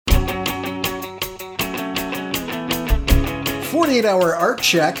48-hour art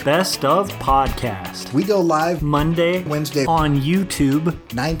check. Best of podcast. We go live Monday, Wednesday on YouTube.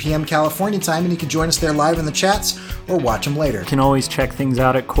 9 p.m. California time, and you can join us there live in the chats or watch them later. You can always check things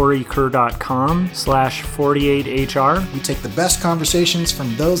out at CoreyKerr.com/48HR. We take the best conversations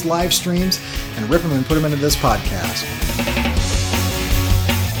from those live streams and rip them and put them into this podcast.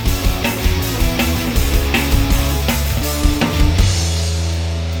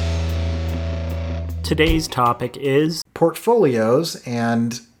 Today's topic is portfolios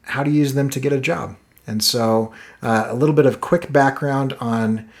and how to use them to get a job. And so a little bit of quick background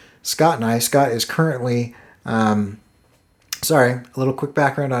on Scott and I. Scott is currently, a little quick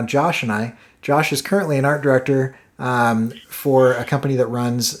background on Josh and I. Josh is currently an art director for a company that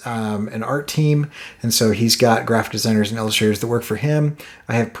runs an art team. And so he's got graphic designers and illustrators that work for him.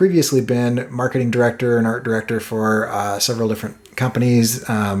 I have previously been marketing director and art director for several different companies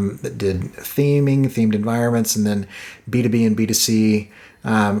that did themed environments, and then B2B and B2C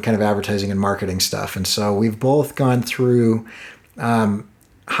kind of advertising and marketing stuff. And so we've both gone through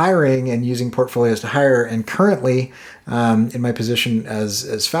hiring and using portfolios to hire. And currently, in my position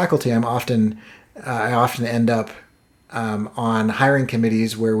as faculty, I often end up on hiring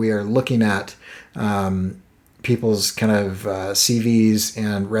committees where we are looking at people's kind of CVs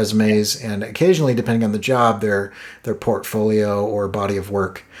and resumes, and occasionally, depending on the job, their portfolio or body of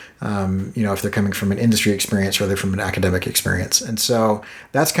work. If they're coming from an industry experience or they're from an academic experience, and so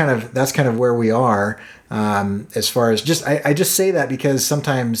that's kind of where we are as far as just. I just say that because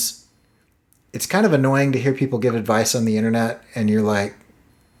sometimes it's kind of annoying to hear people give advice on the internet, and you're like,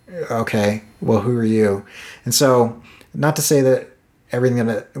 okay, well, who are you? And so, not to say that everything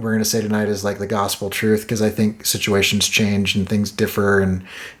that we're going to say tonight is like the gospel truth, because I think situations change and things differ and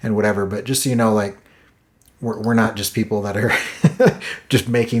whatever. But just so you know, like we're not just people that are just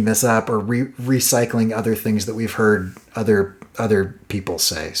making this up or recycling other things that we've heard other people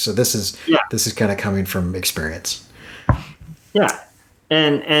say. So this is kind of coming from experience. Yeah.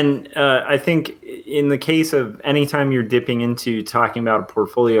 And I think in the case of anytime you're dipping into talking about a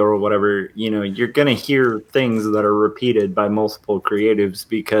portfolio or whatever, you're going to hear things that are repeated by multiple creatives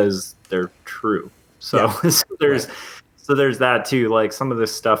because they're true. So, there's that too. Like some of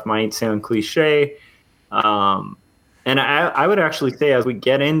this stuff might sound cliche. And I would actually say as we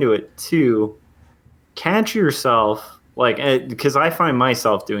get into it too, catch yourself, like, because I find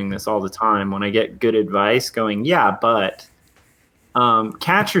myself doing this all the time when I get good advice going, yeah, but...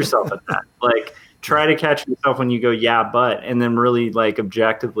 catch yourself at that. Like, try to catch yourself when you go, yeah, but, and then really like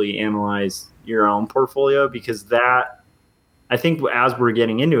objectively analyze your own portfolio, because that, I think as we're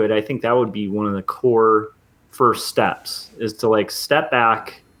getting into it, I think that would be one of the core first steps, is to like step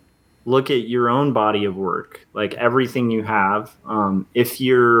back, look at your own body of work, like everything you have. If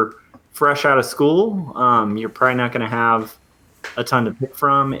you're fresh out of school, you're probably not going to have a ton to pick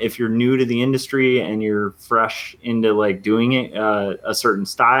from. If you're new to the industry and you're fresh into like doing it a certain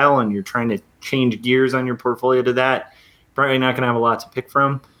style and you're trying to change gears on your portfolio to that, probably not going to have a lot to pick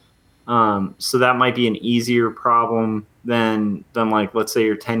from. So that might be an easier problem than like, let's say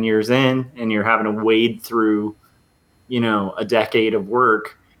you're 10 years in and you're having to wade through, a decade of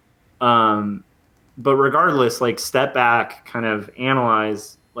work. But regardless, like step back, kind of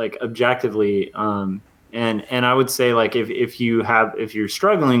analyze like objectively, and I would say, like, if you're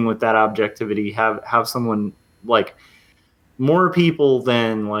struggling with that objectivity, have someone, like, more people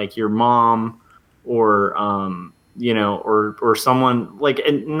than like your mom or or someone, like,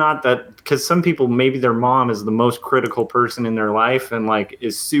 and not that, because some people, maybe their mom is the most critical person in their life and like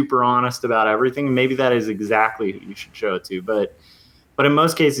is super honest about everything. And maybe that is exactly who you should show it to. But in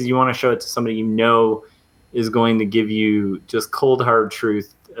most cases, you want to show it to somebody is going to give you just cold hard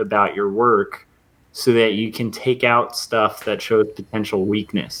truth about your work, so that you can take out stuff that shows potential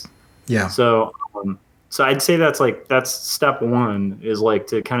weakness. Yeah. So I'd say that's step one, is like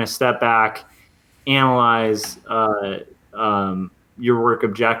to kind of step back, analyze your work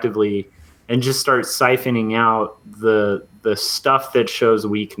objectively, and just start siphoning out the stuff that shows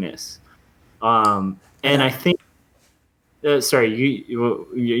weakness. And I think, sorry,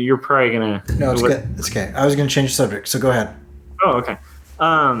 you're probably gonna. No, it's good. It's okay. I was gonna change the subject, so go ahead. Oh, okay.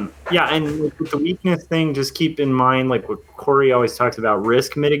 And with the weakness thing, just keep in mind, like what Corey always talks about,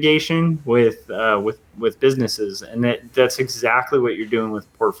 risk mitigation with businesses, and that's exactly what you're doing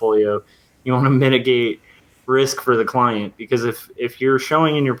with portfolio. You want to mitigate risk for the client, because if you're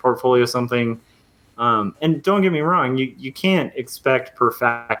showing in your portfolio something, and don't get me wrong, you can't expect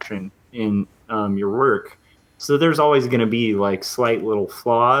perfection in your work, so there's always going to be like slight little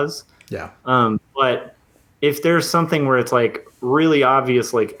flaws. Yeah. But if there's something where it's like really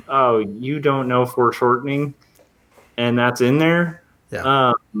obvious, like, oh, you don't know foreshortening, and that's in there,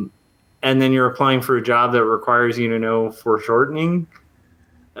 Yeah. and then you're applying for a job that requires you to know foreshortening,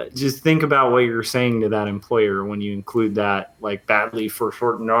 just think about what you're saying to that employer when you include that like badly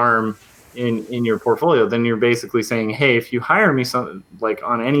foreshortened arm in your portfolio. Then you're basically saying, hey, if you hire me something like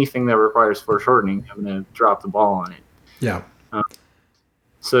on anything that requires foreshortening, I'm going to drop the ball on it. Yeah. Um,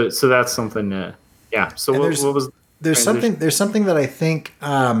 so that's something to, yeah. So And what was the transition? there's something that I think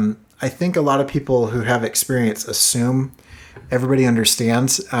a lot of people who have experience assume everybody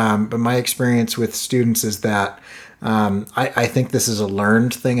understands. But my experience with students is that I think this is a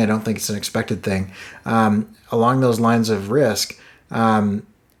learned thing. I don't think it's an expected thing. Along those lines of risk,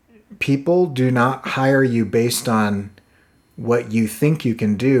 people do not hire you based on what you think you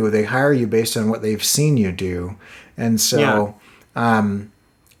can do. They hire you based on what they've seen you do. And Yeah. so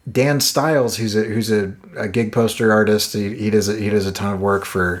Dan Stiles, a gig poster artist, he does a ton of work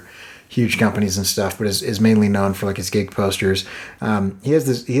for huge companies and stuff, but is mainly known for like his gig posters. He has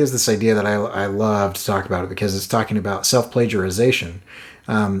this idea that I love to talk about it because it's talking about self plagiarization.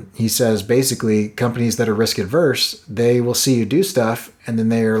 He says basically companies that are risk adverse, they will see you do stuff and then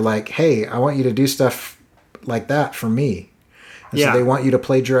they are like, hey, I want you to do stuff like that for me. And so they Yeah. want you to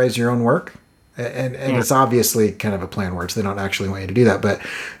plagiarize your own work. And Yeah. it's obviously kind of a plan where they don't actually want you to do that. But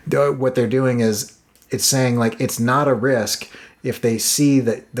what they're doing is it's saying like it's not a risk if they see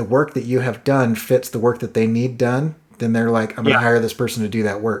that the work that you have done fits the work that they need done. Then they're like, I'm going Yeah. to hire this person to do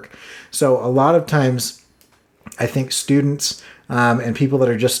that work. So a lot of times I think students and people that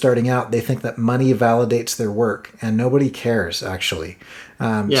are just starting out, they think that money validates their work, and nobody cares actually.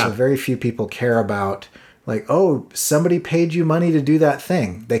 So Yeah. very few people care about like, oh, somebody paid you money to do that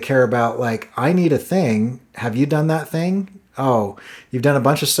thing. They care about like, I need a thing. Have you done that thing? Oh, you've done a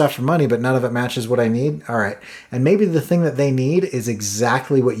bunch of stuff for money, but none of it matches what I need. All right, and maybe the thing that they need is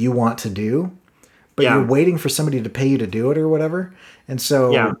exactly what you want to do, but you're Yeah. waiting for somebody to pay you to do it or whatever, and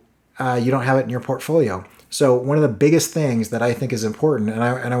Yeah. so you don't have it in your portfolio. So one of the biggest things that I think is important, and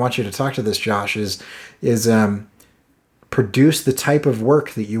I want you to talk to this, Josh, is produce the type of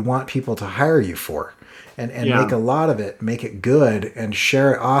work that you want people to hire you for. And make Yeah. a lot of it, make it good, and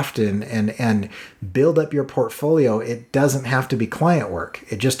share it often, and build up your portfolio. It doesn't have to be client work.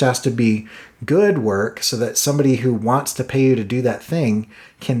 It just has to be good work so that somebody who wants to pay you to do that thing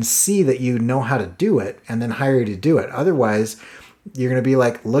can see that you know how to do it and then hire you to do it. Otherwise, you're going to be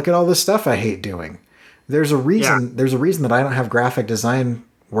like, look at all this stuff I hate doing. There's a Yeah. reason. There's a reason that I don't have graphic design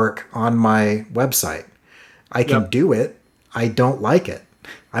work on my website. I can Yep. do it. I don't like it.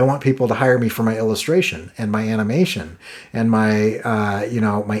 I want people to hire me for my illustration and my animation and my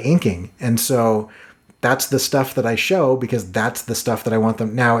my inking. And so that's the stuff that I show because that's the stuff that I want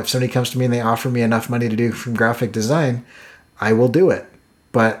them. Now, if somebody comes to me and they offer me enough money to do from graphic design, I will do it.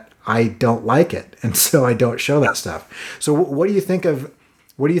 But I don't like it, and so I don't show that stuff. So what do you think of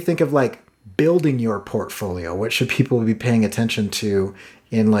like building your portfolio? What should people be paying attention to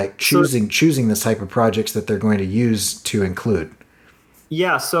in like So choosing this type of projects that they're going to use to include?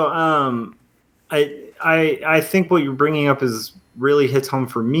 yeah. So I think what you're bringing up is really hits home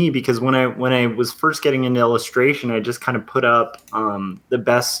for me because when I was first getting into illustration, I just kind of put up the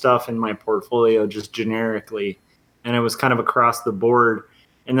best stuff in my portfolio just generically, and it was kind of across the board.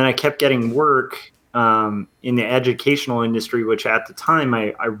 And then I kept getting work in the educational industry, which at the time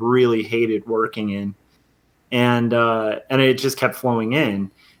I really hated working in, and it just kept flowing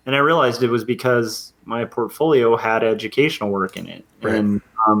in. And I realized it was because my portfolio had educational work in it, Right. and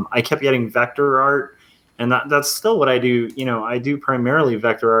I kept getting vector art, and that's still what I do. You know, I do primarily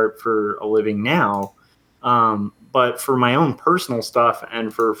vector art for a living now, but for my own personal stuff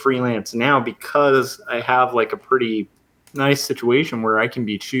and for freelance now, because I have like a pretty nice situation where I can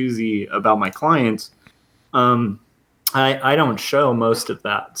be choosy about my clients. Um, I don't show most of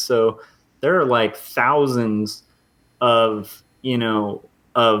that, so there are like thousands of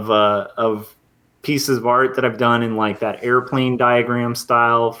of pieces of art that I've done in like that airplane diagram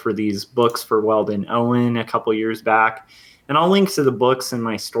style for these books for Weldon Owen a couple years back, and I'll link to the books in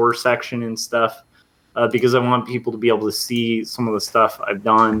my store section and stuff because I want people to be able to see some of the stuff I've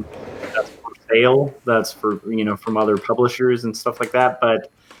done that's for sale, that's for from other publishers and stuff like that.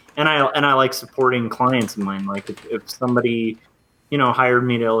 But and I like supporting clients of mine. Like if somebody hired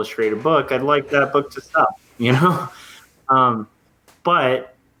me to illustrate a book, I'd like that book to sell. Um,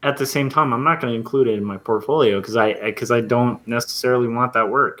 but at the same time, I'm not going to include it in my portfolio because I don't necessarily want that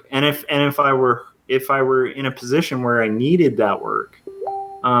work. And if I were in a position where I needed that work,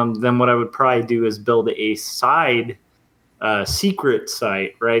 then what I would probably do is build a side secret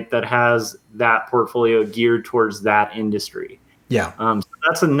site, right, that has that portfolio geared towards that industry. Yeah. So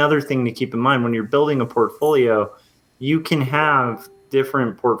that's another thing to keep in mind when you're building a portfolio. you can have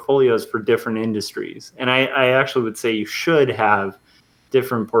different portfolios for different industries. And I actually would say you should have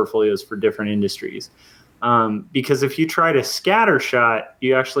different portfolios for different industries. Because if you try to scattershot,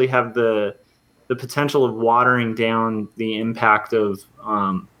 you actually have the potential of watering down the impact of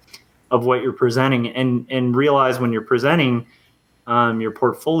what you're presenting, and realize when you're presenting your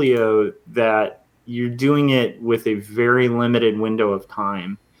portfolio that you're doing it with a very limited window of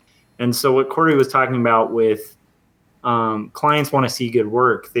time. And so what Corey was talking about with clients want to see good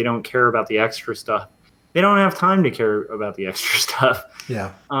work. They don't care about the extra stuff. They don't have time to care about the extra stuff.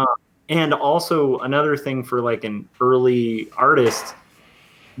 Yeah. And also another thing for like an early artist,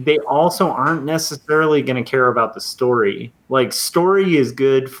 they also aren't necessarily going to care about the story. Like, story is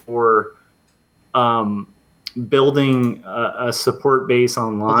good for building a support base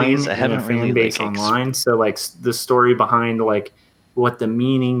online and a fan base online. So like the story behind like what the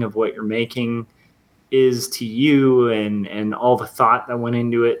meaning of what you're making is to you, and all the thought that went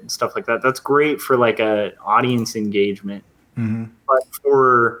into it and stuff like that. That's great for like a audience engagement. Mm-hmm. But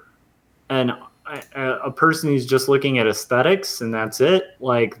for a person who's just looking at aesthetics and that's it,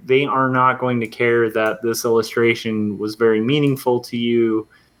 like, they are not going to care that this illustration was very meaningful to you.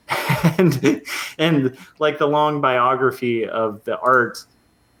 and like the long biography of the art,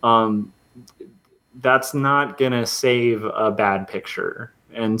 that's not gonna save a bad picture.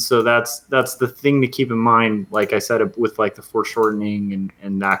 And so that's the thing to keep in mind. Like I said, with like the foreshortening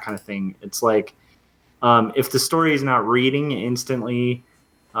and that kind of thing, it's like, if the story is not reading instantly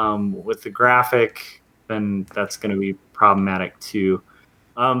with the graphic, then that's going to be problematic too.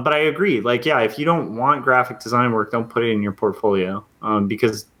 But I agree. Like, yeah, if you don't want graphic design work, don't put it in your portfolio,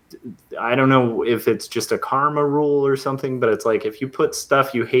 because I don't know if it's just a karma rule or something, but it's like, if you put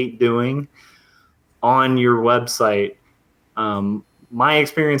stuff you hate doing on your website, my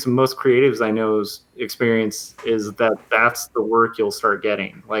experience and most creatives I know's experience is that that's the work you'll start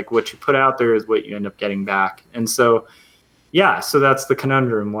getting. Like, what you put out there is what you end up getting back. And so, yeah, so that's the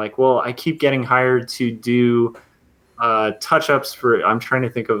conundrum. Like, well, I keep getting hired to do touch-ups for, I'm trying to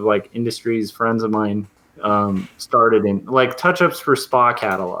think of like industries friends of mine started in, like touch-ups for spa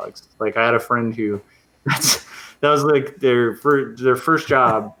catalogs. Like, I had a friend who that was like their first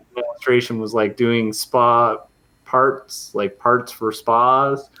job illustration was like doing spa parts, like parts for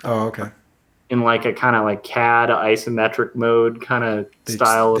spas. Oh, okay. In like a kind of like CAD isometric mode kind of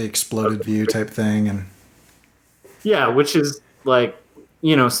style. The exploded view type thing. And yeah, which is like,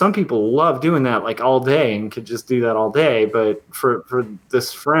 you know, some people love doing that like all day and could just do that all day. But for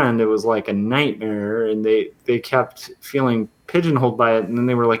this friend, it was like a nightmare, and they kept feeling pigeonholed by it. And then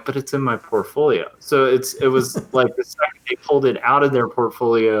they were like, but it's in my portfolio. So it was like the second they pulled it out of their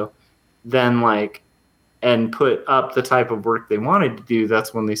portfolio, then like, and put up the type of work they wanted to do,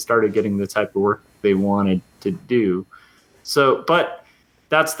 that's when they started getting the type of work they wanted to do. So, but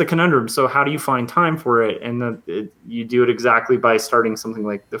that's the conundrum. So how do you find time for it? And you do it exactly by starting something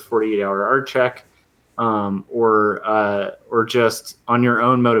like the 48-hour art check, or just on your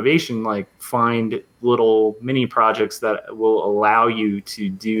own motivation, like find little mini projects that will allow you to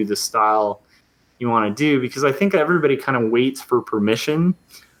do the style you want to do. Because I think everybody kind of waits for permission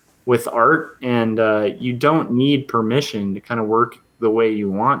with art, and you don't need permission to kind of work the way you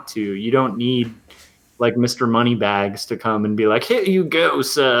want to. You don't need like Mr. Moneybags to come and be like, here you go,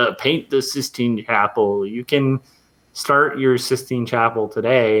 sir, paint the Sistine Chapel. You can start your Sistine Chapel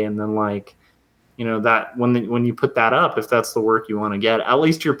today, and then like, you know, that when you put that up, if that's the work you want to get, at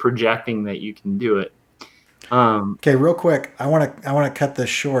least you're projecting that you can do it. Okay, real quick, I want to cut this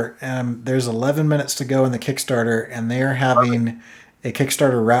short. There's 11 minutes to go in the Kickstarter, and they are having a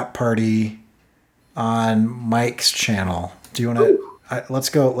Kickstarter wrap party on Mike's channel. Do you want to? Let's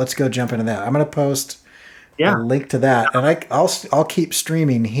go jump into that. I'm going to post a link to that, and I'll keep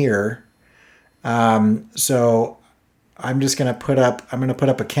streaming here. So I'm just going to put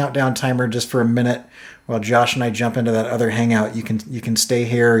up a countdown timer just for a minute while Josh and I jump into that other hangout. You can stay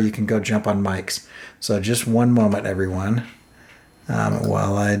here, or you can go jump on Mike's. So just one moment, everyone,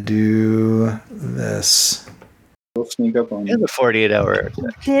 while I do this. We'll sneak up on in the 48-hour.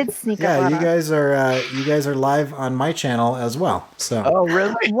 Did sneak up on you guys are live on my channel as well. So oh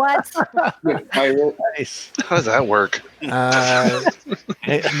really? What? Nice. How does that work? Magic.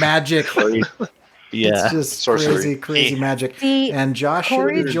 Yeah, it's just sorcery. crazy magic. See, And Josh should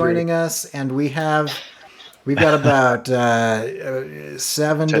be joining us, and we've got about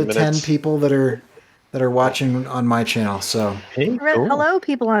 7 to 10 people that are that are watching on my channel. So Hey, cool. Hello,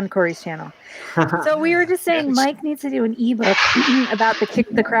 people on Corey's channel. So we were just saying Mike needs to do an ebook about the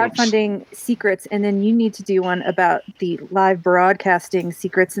crowdfunding secrets, and then you need to do one about the live broadcasting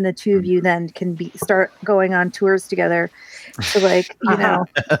secrets, and the two of you then can start going on tours together. So, like, you know,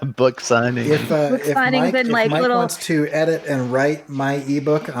 Book signing. if signings Mike, and, like, Mike little- wants to edit and write my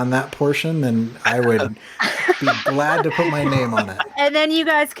ebook on that portion, then I would be glad to put my name on it. and then you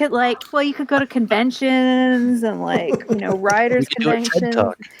guys could you could go to conventions and writers We could do a TED conventions.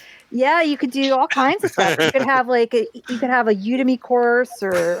 Talk. Yeah, you could do all kinds of stuff. You could have a Udemy course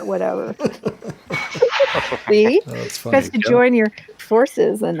or whatever. See, Oh, that's you guys funny. could join your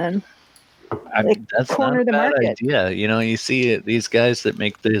forces and then That's corner not a the bad market. idea. You see these guys that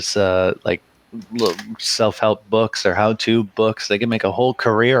make this self-help books or how-to books. They can make a whole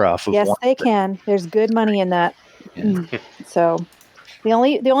career off of yes, one. they can. There's good money in that. Yeah. So the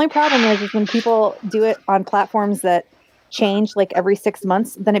only problem is when people do it on platforms that change like every 6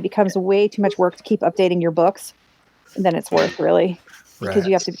 months, then it becomes way too much work to keep updating your books. And then it's worth really. Because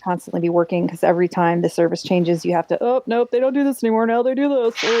you have to constantly be working, because every time the service changes, you have to, oh, nope, they don't do this anymore. Now they do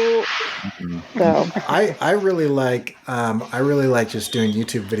this. Oh. So I really like just doing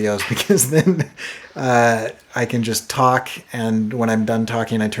YouTube videos, because then I can just talk, and when I'm done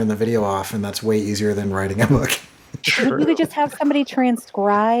talking, I turn the video off, and that's way easier than writing a book. you could just have somebody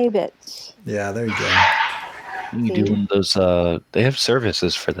transcribe it. Yeah, there you go. You can do one of those. They have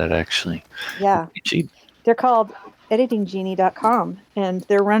services for that, actually. Yeah. Pretty cheap. They're called editinggenie.com, and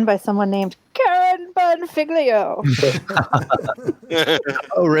they're run by someone named Karen Bonfiglio.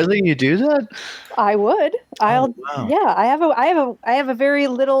 Oh, really? You do that? I would. wow. Yeah, I have a very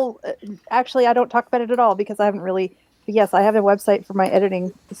little, actually, I don't talk about it at all because I haven't really, but yes, I have a website for my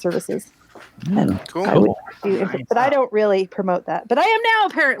editing services. And Cool. I would do input, but I don't really promote that. But I am now,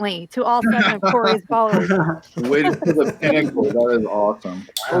 apparently, to all 7 of Corey's followers. Waiting for the pinnacle. That is awesome.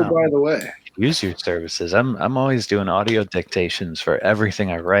 Oh, by the way, Use your services. I'm always doing audio dictations for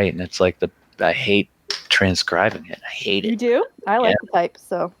everything I write, and it's like I hate transcribing it. I hate You it. do? I like to type,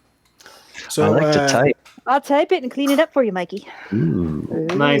 so So I like to type. I'll type it and clean it up for you, Mikey. Ooh.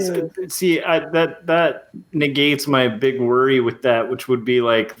 Nice. Ooh. See, that negates my big worry with that, which would be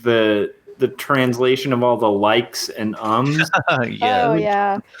like the translation of all the likes and ums, Yeah. Oh,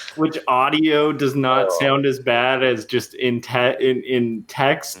 yeah. which audio does not sound as bad as just in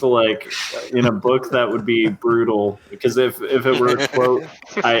text. Like in a book, that would be brutal. Because if it were a quote,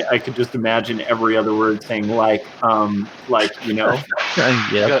 I could just imagine every other word saying like. Yeah.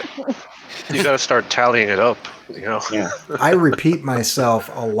 You got to start tallying it up. Yeah. I repeat myself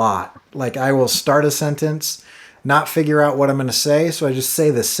a lot. Like, I will start a sentence, not figure out what I'm going to say, so I just say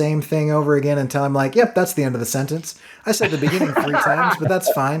the same thing over again until I'm like, yep, that's the end of the sentence. I said the beginning 3 times, but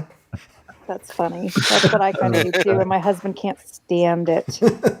that's fine. That's funny. That's what I kind of do too, and my husband can't stand it.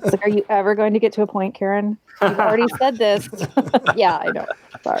 It's like, are you ever going to get to a point, Karen? You've already said this. Yeah, I know.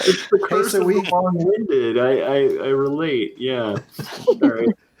 Sorry. It's the curse so of we- the long-winded. I relate. Yeah. All right,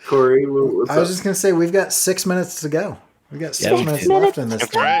 Corey. What's I was up? just going to say, we've got 6 minutes to go. We've got 6 we minutes do. left in this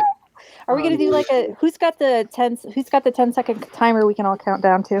That's thing. right. Are we going to do like a who's got the 10-second timer we can all count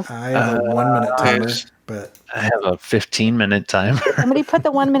down to? I have a 1 minute timer, yes. but I have a 15-minute timer. Somebody put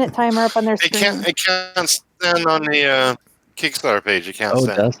the 1 minute timer up on their It screen. counts down on the Kickstarter page. It counts Oh,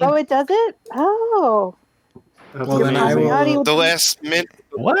 down. does Oh, it? it does it? Oh. That's well, then I amazing. will. Audio- The last minute.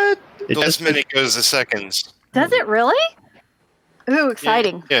 What? The last minute goes to seconds. Does it really? Ooh,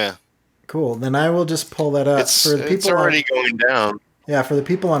 exciting. Yeah. Cool. Then I will just pull that up It's for the it's people. already going down. Yeah, for the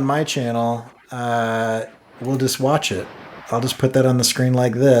people on my channel, we'll just watch it. I'll just put that on the screen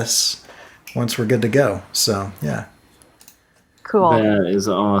like this once we're good to go. So yeah. Cool. That is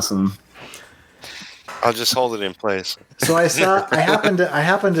awesome. I'll just hold it in place. So I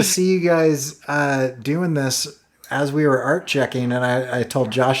happened to see you guys doing this as we were art checking, and I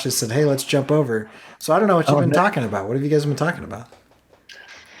told Josh, I said, "Hey, let's jump over." So I don't know what you've been talking about. What have you guys been talking about?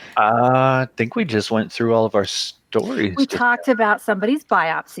 I think we just went through all of our stories. We talked about somebody's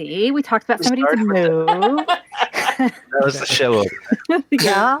biopsy. We talked about somebody's move. That was the show over.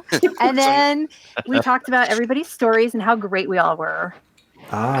 Yeah. And then we talked about everybody's stories and how great we all were.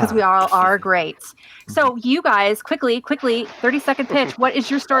 Because we all are great. So you guys, quickly, 30-second pitch. What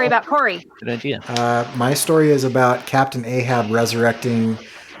is your story about Corey? Good idea. My story is about Captain Ahab resurrecting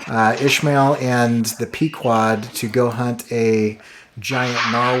Ishmael and the Pequod to go hunt a giant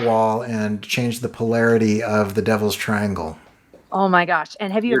narwhal and change the polarity of the Devil's Triangle. Oh my gosh.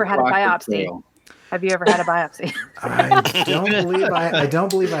 And have you ever had a biopsy? Have you ever had a biopsy? I don't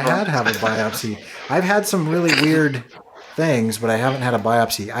believe I have a biopsy. I've had some really weird things, but I haven't had a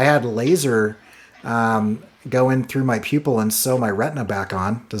biopsy. I had laser go in through my pupil and sew my retina back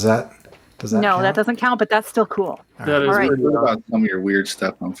on. Does that No, count? that doesn't count, but that's still cool. That is All right. pretty What awesome. about some of your weird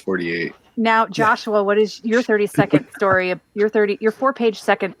stuff on 48? Now, Joshua, what is your 30-second story? Your 4-page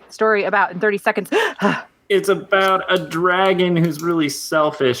second story about in 30 seconds? It's about a dragon who's really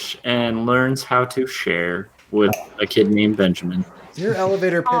selfish and learns how to share with a kid named Benjamin. Your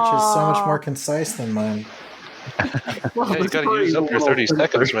elevator pitch is so much Aw. more concise than mine. Yeah, you got to use up your 30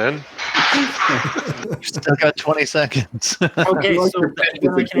 seconds, man. Still got 20 seconds. Okay, like so your pitch then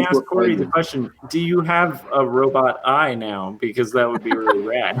I with can the ask Corey the legend. question: do you have a robot eye now? Because that would be really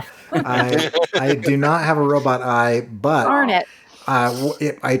rad. I do not have a robot eye, but Darn it.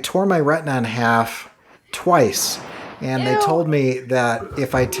 I tore my retina in half twice, and they Ew. told me that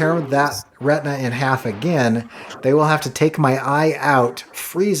if I tear that retina in half again, they will have to take my eye out,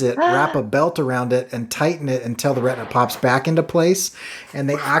 freeze it, wrap a belt around it, and tighten it until the retina pops back into place. And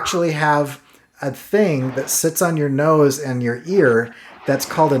they actually have a thing that sits on your nose and your ear that's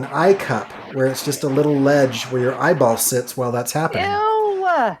called an eye cup, where it's just a little ledge where your eyeball sits while that's happening. Ew.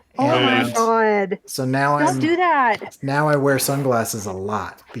 Oh my And god. so now Don't do that. Now I wear sunglasses a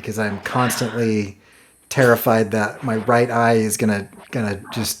lot because I'm constantly terrified that my right eye is gonna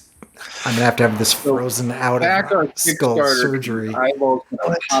just I'm gonna have this frozen out Back our of skull Kickstarter, surgery. Eyeballs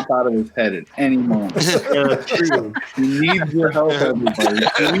gonna pop out of his head at any moment. True. He needs your help, everybody.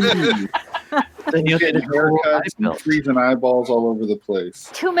 Please. Then you'll get Get a whole eye haircuts and belt. freezing eyeballs all over the place.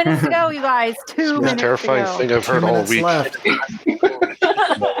 2 minutes to go, you guys. 2 minutes Terrifying to go. thing I've 2 heard all minutes week. left.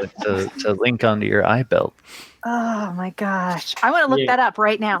 to link onto your eye belt. Oh my gosh. I want to look Yeah. that up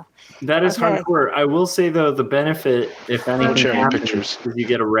right now. That is Okay. hardcore. I will say though, the benefit, if anything share any happens, pictures. is you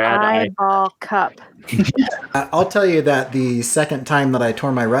get a rad eye. Eyeball cup. I'll tell you that the second time that I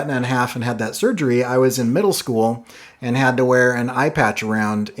tore my retina in half and had that surgery, I was in middle school and had to wear an eye patch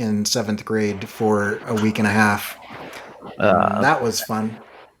around in 7th grade for a week and a half. That was fun.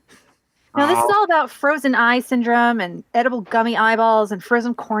 No, this is all about frozen eye syndrome and edible gummy eyeballs and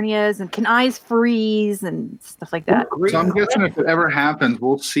frozen corneas and can eyes freeze and stuff like that. Great. So I'm guessing if it ever happens,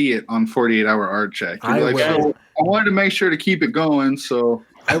 we'll see it on 48-hour art check. You'll be I like, will. so I wanted to make sure to keep it going, so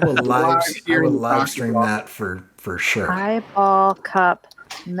I will live Talk stream about- that for sure. Eyeball cup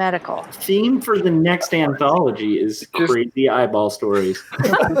medical. Theme for the next anthology is Just- crazy eyeball stories.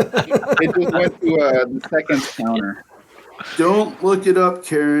 it just went to the seconds counter. Don't look it up,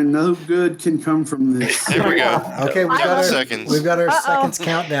 Karen. No good can come from this. There we go. Okay, we've got our Seconds. seconds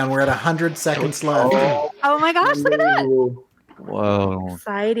countdown. We're at 100 seconds left. Oh my gosh, look at that. Whoa.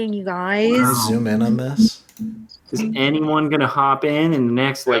 Exciting, you Can you guys. zoom in on this? Is anyone gonna hop in the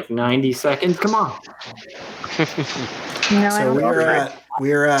next 90 seconds? Come on. No, I So don't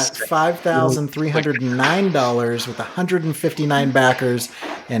we're at $5,309 with 159 backers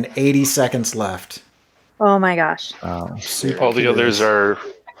and 80 seconds left. Oh my gosh. Super All the curious. others are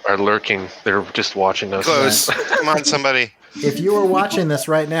lurking. They're just watching us. Close. Come on, somebody. If you are watching this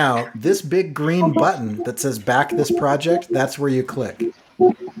right now, this big green button that says back this project, that's where you click.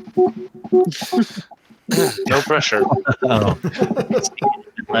 No pressure. Oh.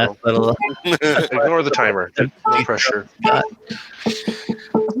 Last little. Ignore the timer. No pressure. Oh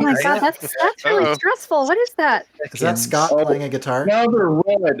my god, that's really Uh-oh. stressful. What is that? Is that Scott playing a guitar? Now they're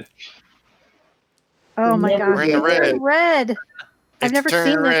red. Oh my god. We're in the red. Red. I've It's never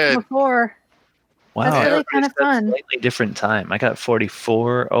turning seen this red. before. Wow. That's really kind of That's a fun. slightly different time. I got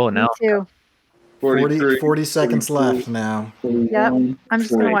 44. Oh, Me now too. 40 seconds left now. Yep. I'm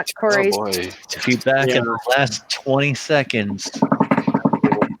just gonna watch Oh Corey's. boy. if you back Yeah. in the last 20 seconds.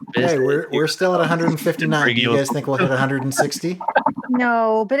 Hey, we're still at 159. Do you guys think we'll hit 160?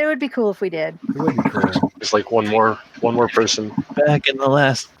 No, but it would be cool if we did. It would be cool. It's like one more person. back in the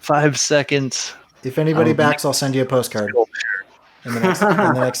last 5 seconds. If anybody backs, I'll send you a postcard in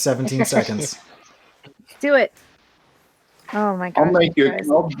the next 17 seconds. Do it. Oh my god. I'll make you. guys.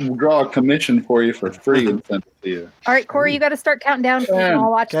 I'll draw a commission for you for free and send it to you. All right, Corey, you got to start counting down so we can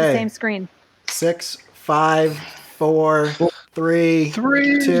all watch the Okay. same screen. 6, 5, 4, 3,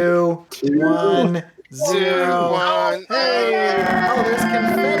 2, 1, 0. One. Hey! Oh, there's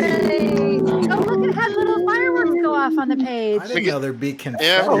confetti. Yay! Oh, look, it had little fireworks go off on the page. I didn't know there'd be confetti.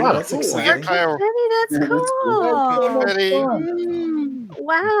 Yeah, That's we exciting. get fire. That's cool. Confetti.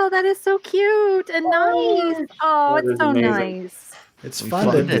 Wow, that is so cute and nice. Oh, That it's is so amazing. nice. It's We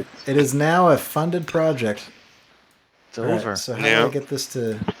funded. funded. It is now a funded project. It's All right, over. so how do Yeah. I get this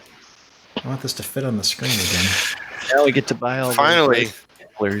to... I want this to fit on the screen again. Now we get to buy all Finally. the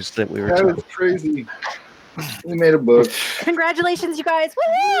colors that we were That talking was crazy. We made a book. Congratulations, you guys.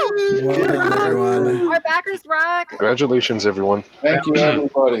 Woohoo! Well done, everyone. Our backers rock. Congratulations, everyone. Thank you,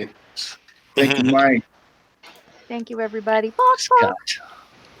 everybody. Thank you, Mike. Thank you, everybody. Scott.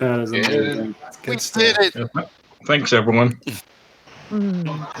 That is amazing. We Good stuff. did it. Thanks, everyone.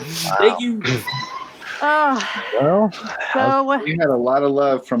 Thank you. Oh, Well, so We had a lot of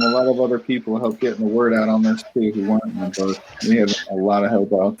love from a lot of other people who helped getting the word out on this too, who weren't in the book. We had a lot of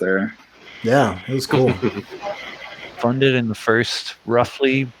help out there. Yeah, it was cool. funded in the first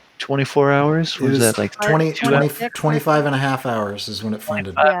roughly 24 hours. It Was was that like 20, 26, 25 and a half hours is when it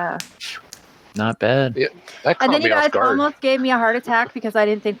funded. yeah. not bad? Yeah, that caught And then you me guys off guard. almost gave me a heart attack because I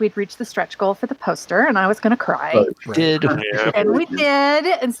didn't think we'd reach the stretch goal for the poster, and I was going to cry. But Right. did Yeah, And we did,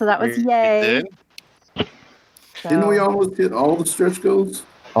 and so that was we yay. did. Didn't we So- almost hit all the stretch goals?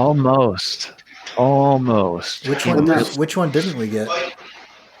 almost. Which one didn't we get?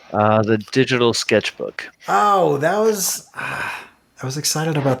 The digital sketchbook. Oh, that was. I was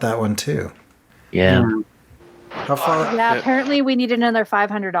excited about that one too. Yeah. How far? Yeah, apparently we needed another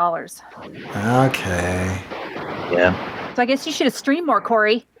 $500. Okay, Yeah. So I guess you should have streamed more,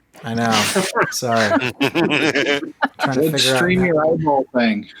 Corey. I know. Sorry, trying to Let's figure stream out. your eyeball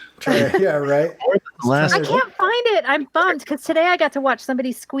thing. Yeah, right. Last I can't find it. I'm bummed because today I got to watch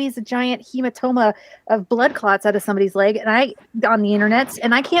somebody squeeze a giant hematoma of blood clots out of somebody's leg, and I on the internets,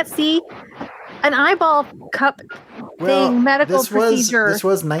 and I can't see an eyeball cup thing medical procedure. This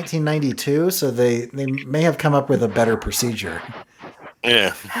was 1992, so they may have come up with a better procedure.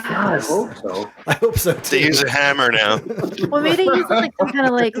 Yeah, I hope so. I hope so too. they use a hammer now. Well, maybe they use like some kind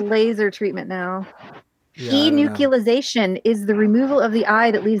of like laser treatment now. Yeah, I don't know. Enuclealization is the removal of the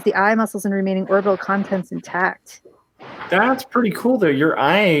eye that leaves the eye muscles and remaining orbital contents intact. That's pretty cool, though. Your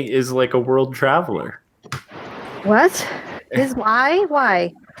eye is like a world traveler. What? Is why?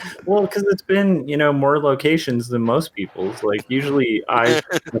 Why? Well, because it's been, more locations than most people's. Like, usually I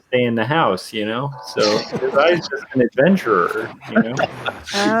stay in the house, So his eye's just an adventurer,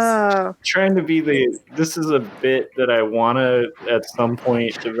 Oh, Trying to be this is a bit that I want to at some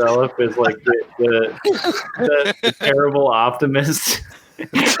point develop as like the terrible optimist.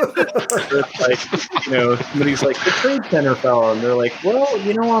 It's like, somebody's like, the trade center fell, and they're like, well,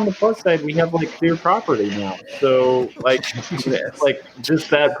 on the plus side, we have like clear property now. So like just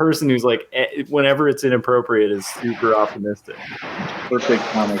that person who's like, whenever it's inappropriate is super optimistic. Perfect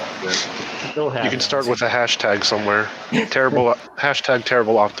comic strip. Still have You can start with a hashtag somewhere.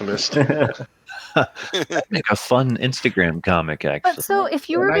 Terrible optimist. Make a fun Instagram comic, actually. but so if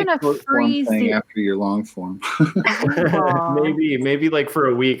you were A nice gonna short form freeze thing the after your long form. Aw. maybe like for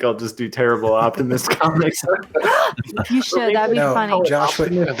a week I'll just do terrible optimist comics. You should. That'd be No, funny. Josh,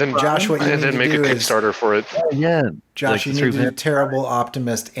 what And then, Josh, what you and need then to make a do is Kickstarter for it. Yeah. Josh, Like you need to do terrible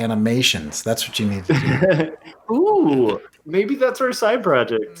optimist animations. That's what you need to do. Ooh, maybe that's our side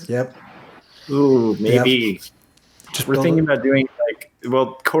project. Yep. Ooh, maybe. Just We're build thinking it. about doing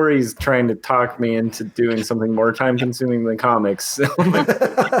Corey's trying to talk me into doing something more time consuming than comics.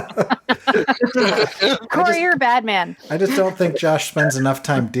 Corey, you're a bad man. I just don't think Josh spends enough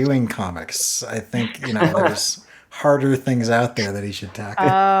time doing comics. I think, there's harder things out there that he should Oh, tackle.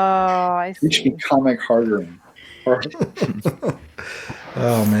 I You should see. be comic harder.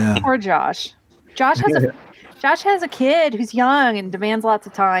 Oh, man. Poor Josh. Josh has a kid who's young and demands lots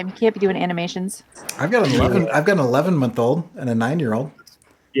of time. He can't be doing animations. I've got an 11-month-old and a 9-year-old.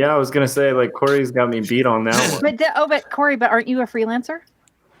 Yeah, I was gonna say Corey's got me beat on that one. But Corey, aren't you a freelancer?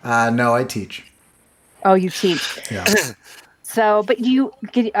 No, I teach. Oh, you teach. Yeah. So, but you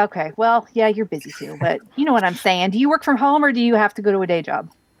get okay. Well, yeah, you're busy too. But you know what I'm saying. Do you work from home or do you have to go to a day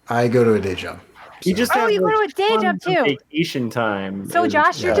job? I go to a day job. You just Oh, have, you go to a day job, tons of too. Vacation time. So, is-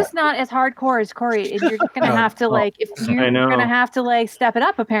 Josh, you're yeah. just not as hardcore as Corey. You're gonna No. have to I know. gonna have to step it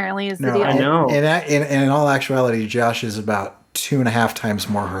up. Apparently, is the No, deal. I know. In all actuality, Josh is about 2.5 times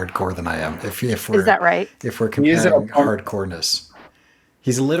more hardcore than I am. If we're Is that right? if we're He is comparing a punk. hardcoreness.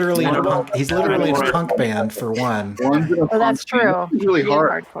 He's literally in a punk. He's literally in a punk band for one. One's in a Oh, that's function. true. It's really He is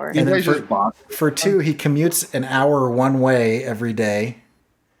hard. hardcore. You And then guys for- just bought. For two, he commutes an hour one way every day.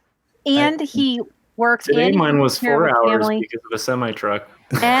 And he works. Today and he mine was takes care 4 of his hours family, because of a semi truck.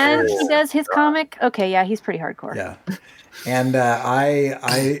 and he does his comic. Okay, yeah, he's pretty hardcore. Yeah, and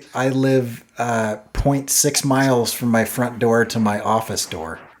I live 0.6 miles from my front door to my office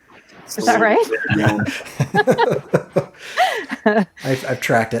door. Is that right? I've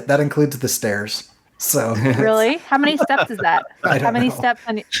tracked it. That includes the stairs. So Really? How many steps is that? I don't How many know. steps?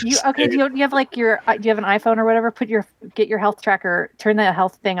 You okay? Do you have like your? Do you have an iPhone or whatever? Get your health tracker. Turn the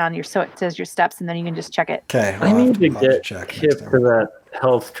health thing on your so it says your steps, and then you can just check it. Okay, I need to I'll get check hip next to time. that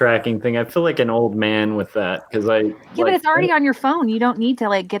health tracking thing. I feel like an old man with that because but it's already on your phone. You don't need to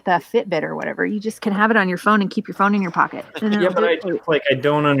like get the Fitbit or whatever. You just can have it on your phone and keep your phone in your pocket. Yeah, but I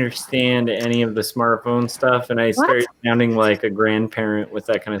don't understand any of the smartphone stuff, and I start sounding like a grandparent with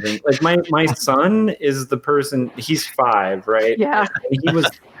that kind of thing. Like my son is the person. He's 5, right? Yeah. When he was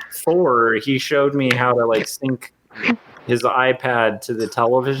 4. He showed me how to like sync his iPad to the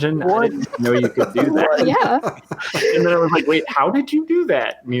television. What? I didn't know you could do that. Yeah. And then I was like, wait, how did you do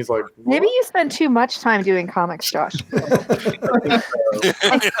that? And he's like, what? Maybe you spend too much time doing comics, Josh.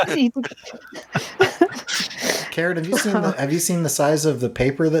 Karen, have you seen the size of the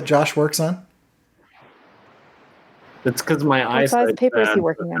paper that Josh works on? It's because my What eyesight. size of paper is he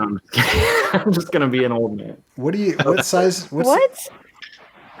working on? I'm just gonna be an old man. What size? What?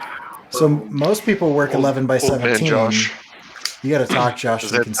 So most people work 11 by Old man 17. Josh. You got to talk, Josh,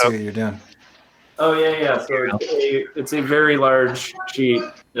 so you can see what you're doing. Oh yeah. So it's a very large sheet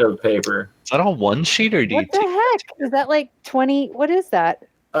of paper. Is that all one sheet, or do you What the heck? Is that like 20? What is that?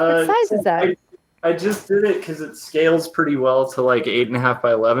 What size is that? I just did it because it scales pretty well to like 8.5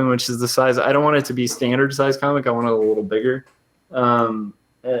 by 11, which is the size. I don't want it to be standard size comic. I want it a little bigger.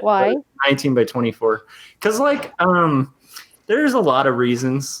 Why? 19 by 24. Because there's a lot of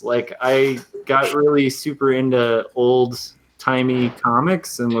reasons. Like I got really super into old timey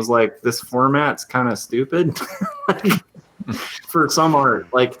comics and was like, this format's kind of stupid. For some art,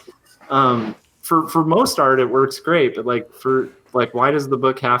 for most art it works great, but why does the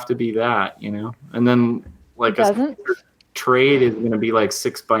book have to be that, and then a trade is going to be like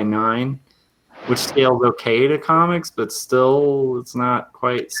 6 by 9, which scales okay to comics, but still it's not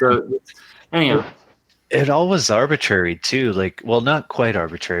quite. So anyhow, it all was arbitrary too. Not quite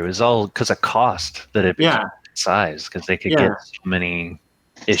arbitrary. It was all because of cost that it became size, because they could get so many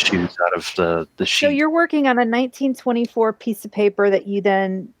issues out of the sheet. So you're working on a 1924 piece of paper that you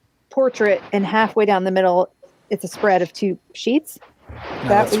then portrait, and halfway down the middle it's a spread of 2 sheets.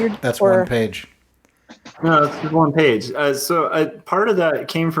 That's one page. No, it's just one page. Part of that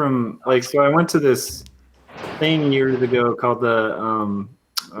came from so I went to this thing years ago called the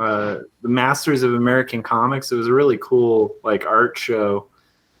Masters of American Comics. It was a really cool art show,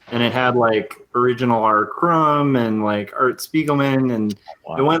 and it had original Art Crumb and Art Spiegelman, and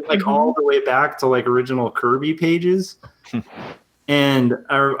it went all the way back to original Kirby pages. And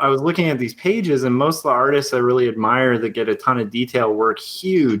I was looking at these pages, and most of the artists I really admire that get a ton of detail work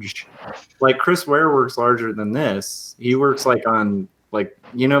huge. Like Chris Ware works larger than this. He works on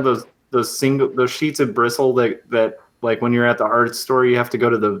those sheets of bristle that when you're at the art store you have to go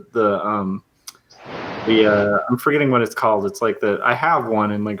to the I'm forgetting what it's called. It's I have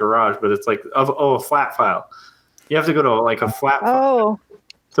one in my garage, but it's a flat file. You have to go to a flat file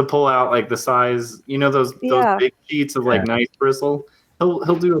to pull out the size, those big sheets of nice bristle.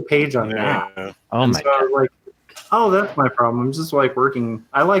 He'll do a page on that. Oh my god. I was that's my problem. I'm just working.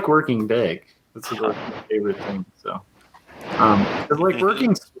 I like working big. That's my favorite thing. So,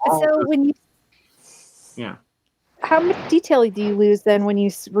 working small. So when you, how much detail do you lose then when you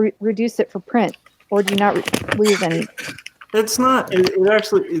reduce it for print, or do you not lose any? It's not.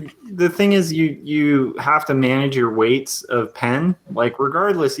 The thing is, you have to manage your weights of pen.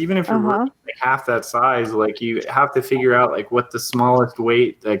 Regardless, even if you're working half that size, you have to figure out what the smallest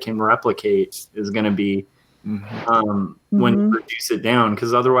weight that can replicate is going to be when you reduce it down.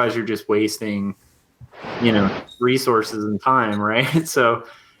 Because otherwise, you're just wasting, resources and time, right? So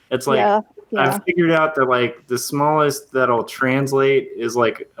it's I've figured out that the smallest that'll translate is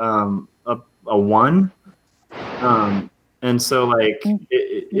a 1. And so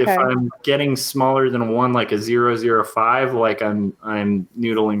if I'm getting smaller than a 1, like a 005, I'm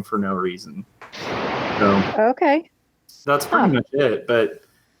noodling for no reason. So that's pretty much it. But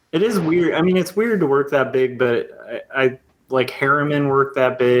it is weird. I mean, it's weird to work that big, but I Harriman worked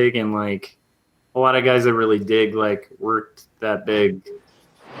that big, and a lot of guys that really dig worked that big.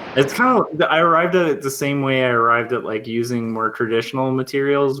 It's kind of, I arrived at it the same way I arrived at using more traditional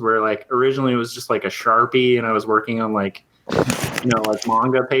materials, where originally it was just a Sharpie, and I was working on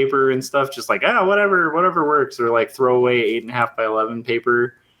manga paper and stuff, just whatever works, or throw away 8.5 by 11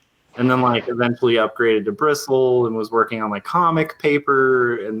 paper, and then eventually upgraded to bristle and was working on comic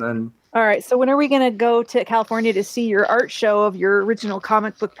paper, and then. All right, so when are we going to go to California to see your art show of your original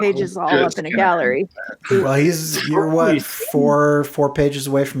comic book pages all up in a gallery? Well, you're what, four pages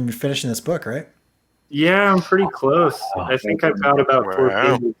away from finishing this book, right? Yeah, I'm pretty close. I think I've got about 4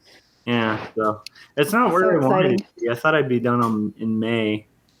 pages. Yeah, so it's not where I wanted it to be. I thought I'd be done in May,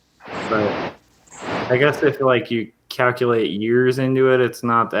 but I guess if you calculate years into it, it's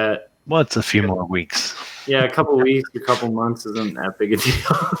not that. Well, it's a few more weeks. Yeah, a couple weeks, a couple months isn't that big a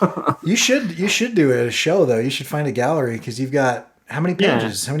deal. You should do a show though. You should find a gallery because you've got how many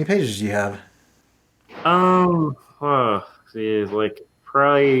pages? How many pages do you have? Like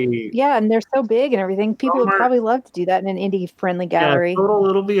probably. Yeah, and they're so big and everything. People would probably love to do that in an indie-friendly gallery. Yeah, total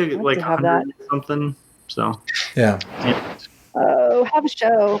it'll be like have that something. So yeah. Oh, have a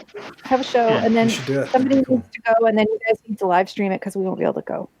show, and then somebody needs to go, and then you guys need to live stream it because we won't be able to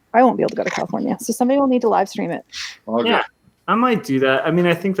go. I won't be able to go to California, so somebody will need to live stream it. Yeah, I might do that. I mean,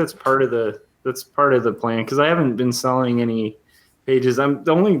 I think that's part of the plan because I haven't been selling any pages. The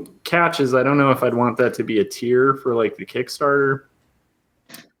only catch is I don't know if I'd want that to be a tier for like the Kickstarter,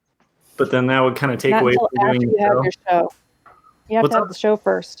 but then that would kind of take away from doing you have your show. You have to have the show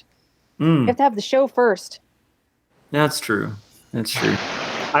first. You have to have the show first. That's true.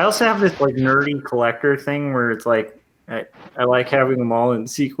 I also have this like nerdy collector thing where it's like I like having them all in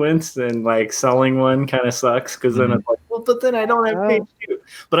sequence, and like selling one kind of sucks because then it's like, well, but then I don't have page 2.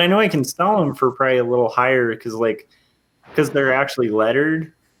 But I know I can sell them for probably a little higher because they're actually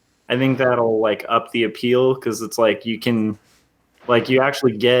lettered. I think that'll like up the appeal because it's like you can like you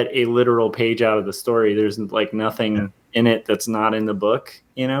actually get a literal page out of the story. There's like nothing in it that's not in the book,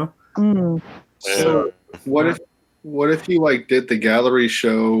 you know. So what if you like did the gallery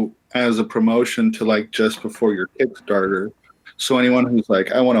show as a promotion to like just before your Kickstarter? So anyone who's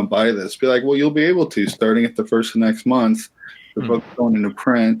like, I want to buy this, be like, well, you'll be able to starting at the first of next month. The book's going into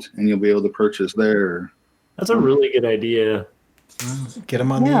print, and you'll be able to purchase there. That's a really good idea. Get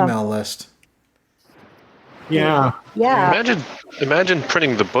them on the email list. Yeah. Imagine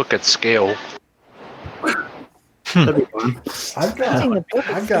printing the book at scale. That'd be fun. I've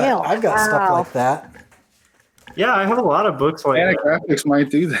got stuff like that. Yeah, I have a lot of books like that. Graphics might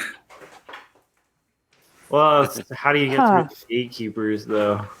do that. Well, how do you get through the gatekeepers,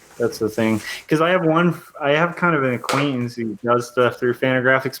 though? That's the thing. Because I have kind of an acquaintance who does stuff through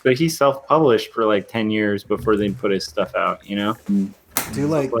Fantagraphics, but he self-published for like 10 years before they put his stuff out, you know? Do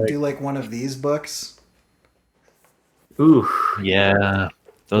like one of these books? Ooh. Yeah,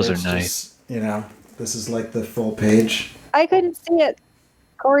 those are Just, nice. this is like the full page. I couldn't see it.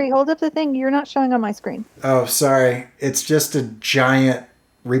 Corey, hold up the thing. You're not showing on my screen. Oh, sorry. It's just a giant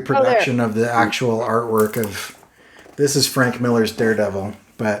reproduction of the actual artwork of. This is Frank Miller's Daredevil,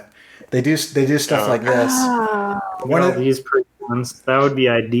 but they do stuff like this. One of these pretty ones that would be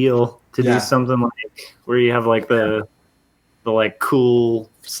ideal to do something like where you have like the like cool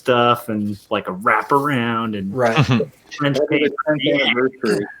stuff and like a wraparound and French paper.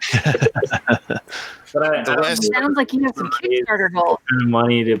 But sounds like you have some Kickstarter goals.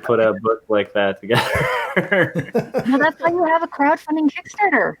 Money to put a book like that together. Well, that's why you have a crowdfunding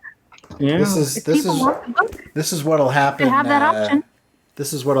Kickstarter. Yeah. This is what'll happen. You have that option.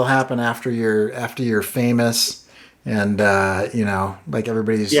 This is what'll happen after you're famous, and like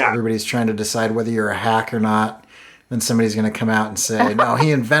everybody's trying to decide whether you're a hack or not. Then somebody's going to come out and say, "No,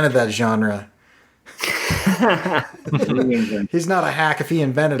 he invented that genre." He's not a hack if he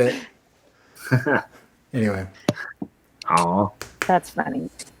invented it. Anyway. Oh, that's funny.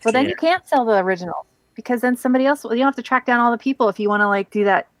 Well, then you can't sell the original because then somebody else. Well, you don't have to track down all the people if you want to like do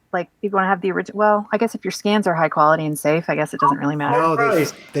that. Like if you want to have the original. Well, I guess if your scans are high quality and safe, I guess it doesn't really matter. No,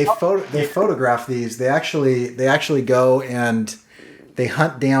 they photograph these. They actually go and they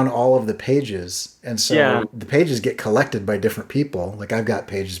hunt down all of the pages, and so the pages get collected by different people. Like I've got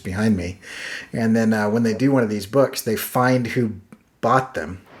pages behind me, and then when they do one of these books, they find who bought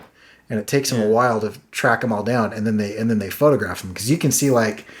them. And it takes them a while to track them all down, and then they photograph them because you can see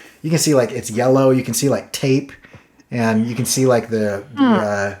like it's yellow. You can see like tape, and you can see like the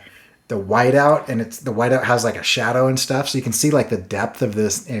whiteout, and the whiteout has like a shadow and stuff, so you can see like the depth of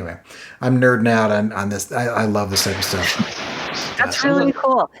this. Anyway, I'm nerding out on this. I love this type of stuff. That's really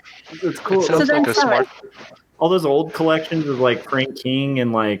cool. It's cool. So then, all those old collections of like Frank King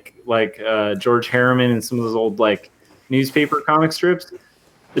and like George Harriman and some of those old like newspaper comic strips.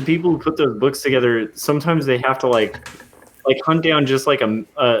 The people who put those books together, sometimes they have to like hunt down just like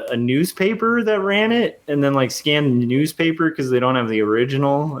a newspaper that ran it, and then like scan the newspaper because they don't have the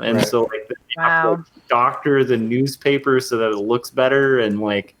original, and so like they have to doctor the newspaper so that it looks better, and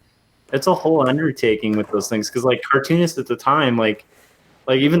like it's a whole undertaking with those things because like cartoonists at the time, like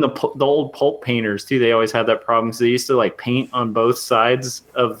even the old pulp painters too, they always had that problem because they used to like paint on both sides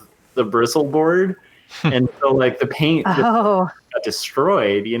of the bristle board, and so like the paint. Got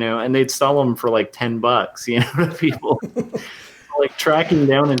destroyed, and they'd sell them for like $10, to people. Like tracking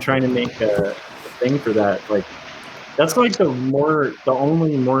down and trying to make a thing for that, like that's like the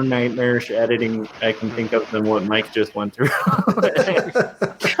only more nightmarish editing I can think of than what Mike just went through.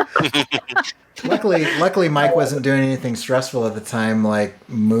 luckily, Mike wasn't doing anything stressful at the time, like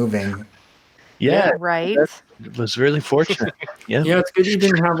moving. Yeah, Right. it was really fortunate. Yeah, Yeah, it's good you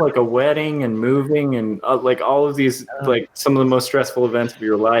didn't have like a wedding and moving and like all of these like some of the most stressful events of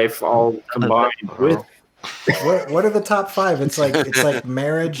your life all combined with. What are the top 5? It's like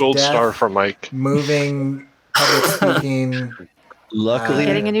marriage, Gold death, star for Mike. moving, public speaking. luckily,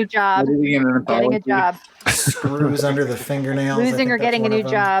 Getting a new job. Getting a job. Screws under the fingernails. Losing or getting a new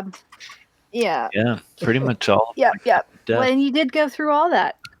job. Yeah. yeah, pretty much all. Yep. Death. Well, and you did go through all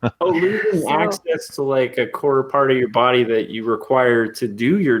that. Oh, losing access to like a core part of your body that you require to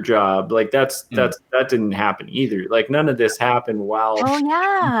do your job, like that didn't happen either. Like none of this happened while. Oh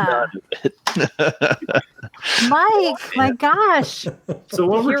yeah, Mike! My gosh. So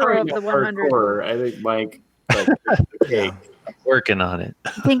when we're Hero talking of the about 100. hardcore, I think Mike. Like, okay. Working on it.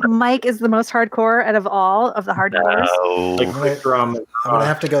 I think Mike is the most hardcore out of all of the hardcores. No. Like quick drum. I'm gonna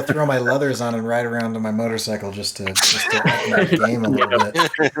have to go throw my leathers on and ride around on my motorcycle just to up my game a little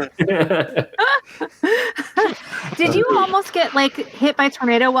bit. Did you almost get like hit by a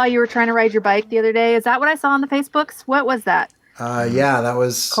tornado while you were trying to ride your bike the other day? Is that what I saw on the Facebooks? What was that? Yeah, that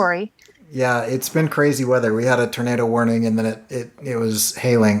was Corey. Yeah, it's been crazy weather. We had a tornado warning, and then it was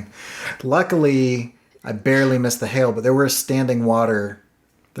hailing. Luckily, I barely missed the hail, but there was standing water.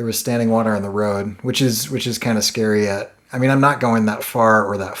 There was standing water on the road, which is kind of scary. I mean, I'm not going that far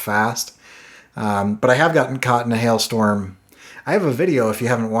or that fast, but I have gotten caught in a hailstorm. I have a video if you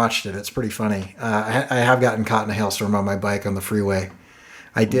haven't watched it. It's pretty funny. I have gotten caught in a hailstorm on my bike on the freeway.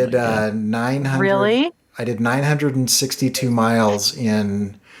 I did 900. Really? I did 962 miles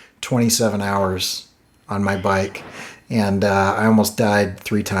in 27 hours on my bike, and I almost died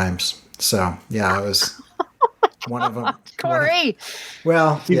 3 times. So yeah, it was one of them. Corey.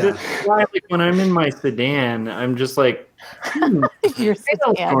 Well, yeah. That's why, like, when I'm in my sedan, I'm just like, You're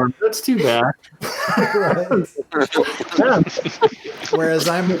hailstorm, that's too bad. Whereas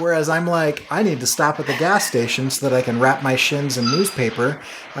I'm like, I need to stop at the gas station so that I can wrap my shins in newspaper,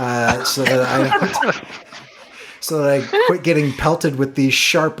 so that I quit getting pelted with these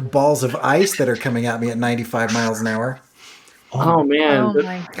sharp balls of ice that are coming at me at 95 miles an hour. Oh man! Oh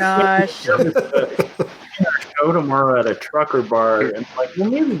my gosh! Show tomorrow at a trucker bar, and like, well,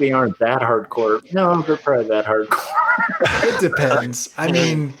 maybe they aren't that hardcore. No, they're probably that hardcore. It depends. I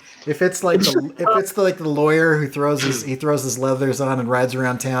mean, if it's like the lawyer who throws his leathers on and rides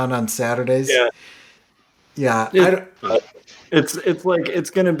around town on Saturdays. Yeah. It's like it's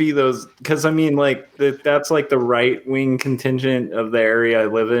gonna be those, because I mean, like that's like the right-wing contingent of the area I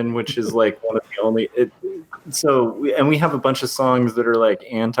live in, which is like one of the only. We have a bunch of songs that are like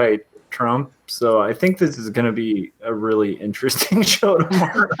anti-Trump. So I think this is gonna be a really interesting show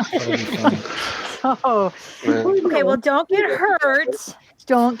tomorrow. Oh, okay. Well, don't get hurt.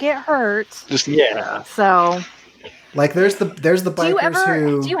 Don't get hurt. Just So, like, there's the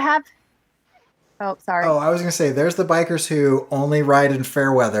bikers do you have? Oh, sorry. Oh, I was gonna say there's the bikers who only ride in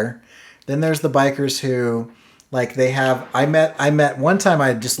fair weather. Then there's the bikers who, like, they have. I met one time.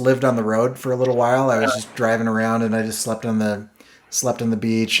 I just lived on the road for a little while. I was just driving around and I just slept on the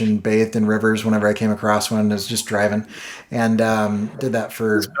beach and bathed in rivers whenever I came across one. I was just driving, and did that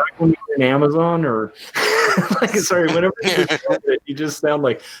for. When you were in Amazon, or like, sorry, whenever you just sound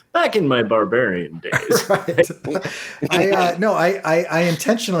like back in my barbarian days. Right. I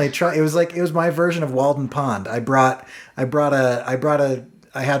intentionally tried. It was my version of Walden Pond. I'll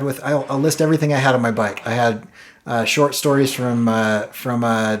list everything I had on my bike. I had short stories from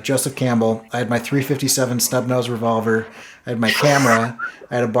Joseph Campbell. I had my .357 snub nose revolver. I had my camera.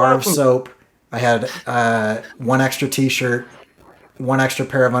 I had a bar of soap. I had one extra T-shirt, one extra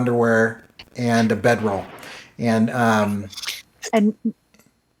pair of underwear, and a bedroll. And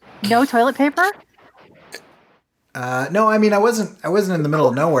no toilet paper? No, I mean, I wasn't in the middle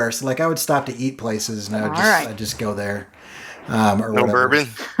of nowhere, so like I would stop to eat places, and I'd just go there. Or no whatever. Bourbon?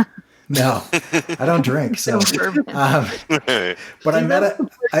 No, I don't drink. So, but I met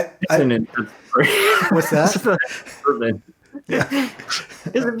what's that? Bourbon. Yeah.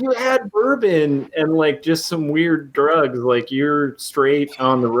 Because if you had bourbon and like just some weird drugs, like you're straight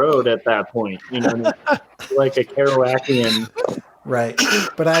on the road at that point, you know, like a Kerouacian. Right.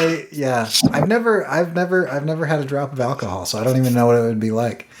 But I've never had a drop of alcohol, so I don't even know what it would be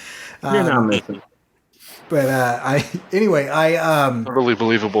like. You're not missing. But totally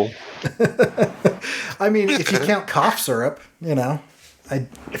believable. I mean, if you count cough syrup, you know,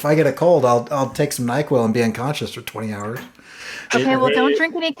 if I get a cold, I'll take some NyQuil and be unconscious for 20 hours. Okay, well, don't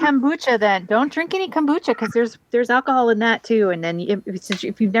drink any kombucha then. Don't drink any kombucha because there's alcohol in that too. And then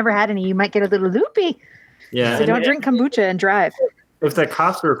if you've never had any, you might get a little loopy. Yeah. So don't drink kombucha and drive. if that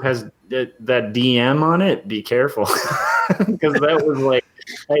cough syrup has that DM on it, be careful, because that was like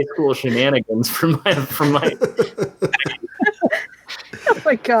high school shenanigans from my. Oh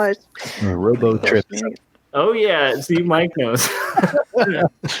my gosh. Robo trip. Oh yeah, see, Mike knows.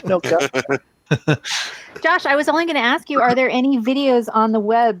 No, Josh, I was only going to ask you, are there any videos on the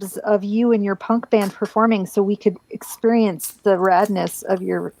webs of you and your punk band performing so we could experience the radness of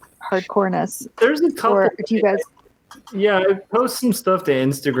your hardcoreness? There's a couple. Or do you guys... Yeah, I post some stuff to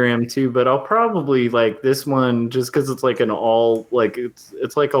Instagram too, but I'll probably like this one just because it's like an all like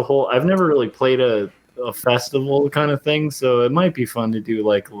it's like a whole. I've never really played a festival kind of thing, so it might be fun to do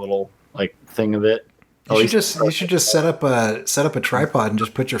like a little like thing of it. You should just set up a tripod and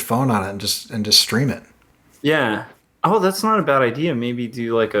just put your phone on it and just stream it. Yeah. Oh, that's not a bad idea. Maybe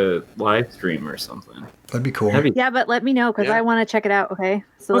do like a live stream or something. That'd be cool. Yeah, but let me know because I want to check it out. Okay,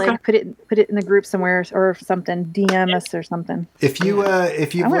 so like put it in the group somewhere or something. DM us or something. If you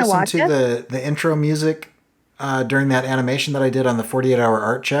listened to the intro music during that animation that I did on the 48-hour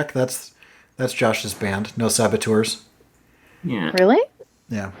art check, that's Josh's band, No Saboteurs. Yeah. Really?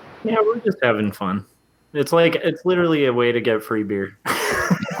 Yeah. Yeah, we're just having fun. It's literally a way to get free beer.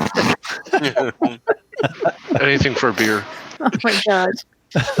 Anything for beer. Oh my god.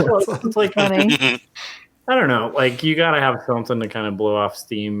 It's like funny. I don't know. Like you got to have something to kind of blow off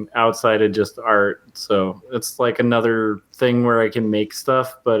steam outside of just art. So it's like another thing where I can make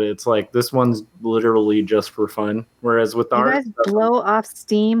stuff, but it's like this one's literally just for fun. Whereas with art, you guys blow off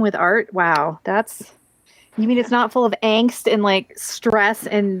steam with art. Wow, you mean it's not full of angst and like stress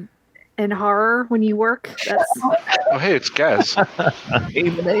and horror when you work? Oh, hey, it's Gaz. He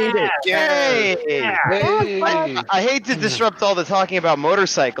made it. Yay! I hate to disrupt all the talking about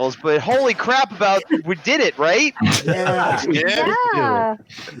motorcycles, but holy crap! We did it, right? Yeah.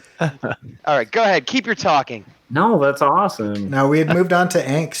 All right, go ahead. Keep your talking. No, that's awesome. Now we had moved on to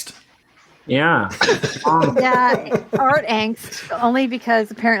angst. Yeah. Yeah, art angst. Only because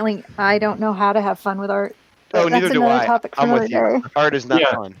apparently I don't know how to have fun with art. Oh, neither do I. I'm with you. Day. Art is not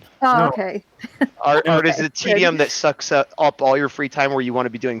fun. Oh, okay. Art is the tedium that sucks up all your free time where you want to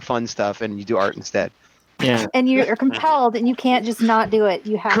be doing fun stuff and you do art instead. Yeah. And you're compelled and you can't just not do it.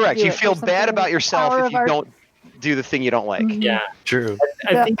 You have Correct. to do You feel bad about yourself if you don't do the thing you don't like. Mm-hmm. Yeah. True.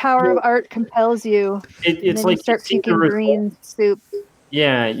 The power of art compels you. It's and like you start puking green soup.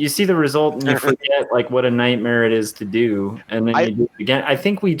 Yeah, you see the result and you forget like what a nightmare it is to do, and then you do it again. I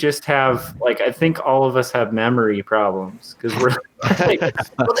think we just have I think all of us have memory problems because we're like, well,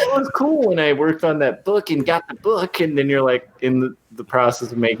 that was cool when I worked on that book and got the book, and then you're like in the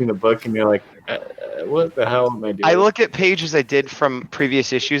process of making the book, and you're like, what the hell am I doing? I look at pages I did from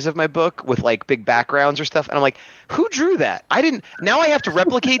previous issues of my book with like big backgrounds or stuff, and I'm like, who drew that? I didn't. Now I have to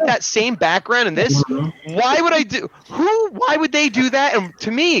replicate that same background in this. Mm-hmm. Why would I do? Why would they do that? And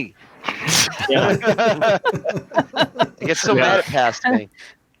to me, Yeah. I get so mad it passed me.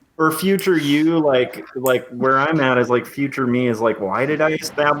 Or future you, like where I'm at is like future me is like, why did I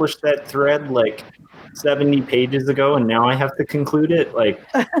establish that thread like 70 pages ago and now I have to conclude it? Like,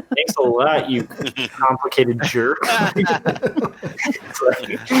 thanks a lot, you complicated jerk.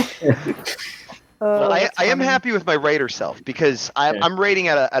 Well, I am happy with my writer self because I'm rating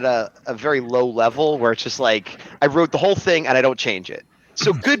at a very low level where it's just like I wrote the whole thing and I don't change it.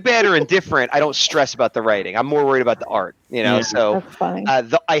 So good, bad, or indifferent, I don't stress about the writing. I'm more worried about the art, you know. Yeah. So That's funny.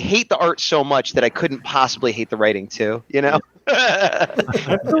 I hate the art so much that I couldn't possibly hate the writing too, you know.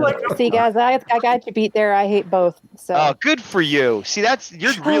 I feel like See, guys, I got you beat there. I hate both. So Oh, good for you. See,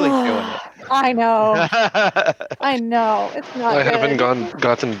 you're really doing it. I know. I know. It's not. I good. haven't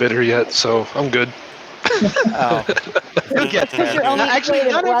gotten bitter yet, so I'm good. Oh. Who gets Because you're that? only Actually,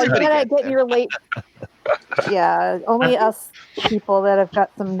 not you everybody gotta gets get in your late. Yeah, only us people that have got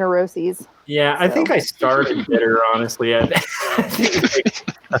some neuroses. Yeah, I think I started bitter, honestly. I think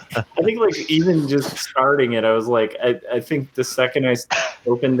like even just starting it, I was like, I think the second I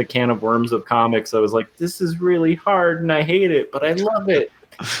opened the can of worms of comics, I was like, this is really hard and I hate it, but I love it.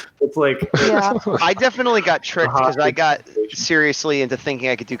 It's like, Yeah. I definitely got tricked because I got seriously into thinking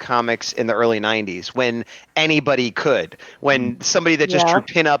I could do comics in the early 90s when anybody could. When somebody that just Yeah. drew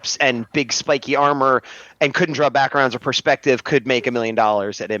pinups and big spiky armor and couldn't draw backgrounds or perspective could make $1 million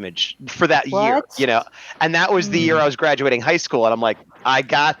at Image for that year, What? you know? And that was the year I was graduating high school. And I'm like, I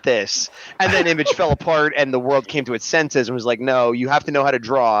got this. And then Image fell apart and the world came to its senses and was like, no, you have to know how to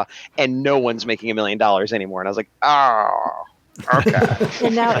draw. And no one's making $1 million anymore. And I was like, oh. Okay.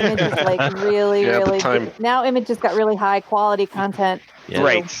 And now Image is like really, Yeah, at the really. time. Now Image has got really high quality content. Yeah.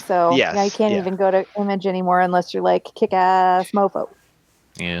 Right. So Yes, now you can't yeah. even go to Image anymore unless you're like kick ass mofo.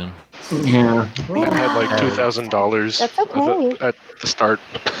 Yeah. Yeah. I had like $2,000 That's okay. at the start.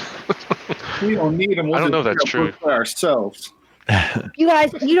 We don't need them. We'll I don't know just if that's do it true. ourselves. You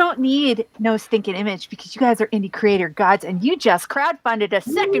guys, you don't need no stinking image because you guys are indie creator gods and you just crowdfunded a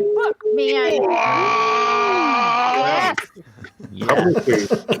second book, man.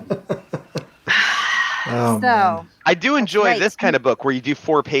 Yes. Oh, So man. I do enjoy right. this kind of book where you do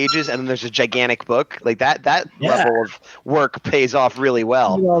 4 pages and then there's a gigantic book. Like that level of work pays off really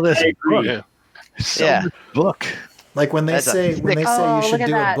well. All this I agree. Yeah. so Yeah. much book. Like when they That's a say thick- you Oh, should look at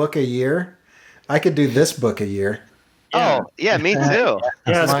do a that. book a year, I could do this book a year. Oh, yeah, me too.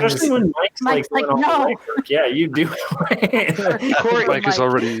 Yeah, As long especially as- when Mike's like, doing all the no. legwork. Yeah, you do. Corey, Mike is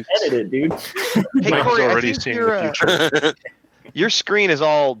already Edit it, dude. Hey, Mike is Corey, I already think seeing you're, the future. your screen is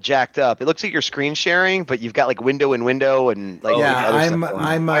all jacked up. It looks like you're screen sharing, but you've got like window and window and like yeah, other I'm stuff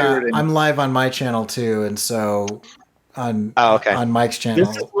going on. I'm live on my channel too, and so on okay. on Mike's channel.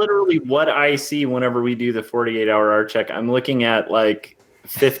 This is literally what I see whenever we do the 48-hour art check. I'm looking at like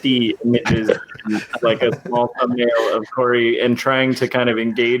 50 images, and, like a small thumbnail of Corey, and trying to kind of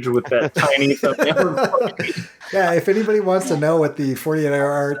engage with that tiny thumbnail. of Corey. Yeah, if anybody wants to know what the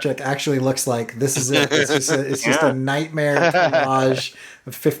 48-hour art check actually looks like, this is it. It's just a nightmare collage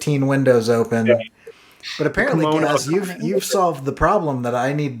of 15 windows open. Yeah. But apparently, Kimono. guys, you've solved the problem that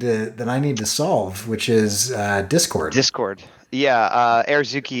I need to solve, which is Discord. Discord. Yeah,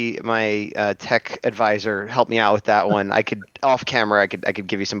 Airzuki, my tech advisor, helped me out with that one. I could off camera, I could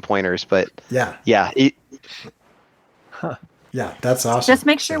give you some pointers, but Yeah, yeah, yeah, that's awesome. just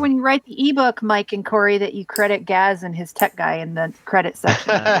make sure when you write the ebook, Mike and Corey, that you credit Gaz and his tech guy in the credit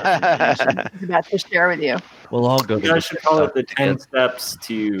section. He's about to share with you. We'll all go to You guys should call it the 10 together. steps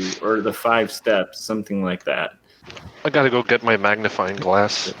to, or the 5 steps, something like that. I gotta go get my magnifying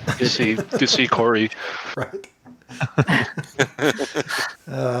glass to see Corey. Right.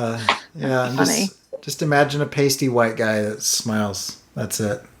 Yeah, and Funny. just imagine a pasty white guy that smiles. That's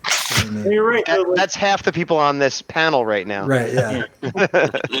it. That's what I mean. You're right. though, like- that's half the people on this panel right now. Right, yeah.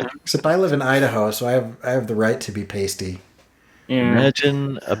 Except I live in Idaho, so I have the right to be pasty. yeah.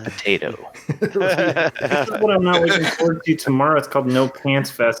 Imagine a potato. This is what I'm not looking forward to tomorrow. It's called No Pants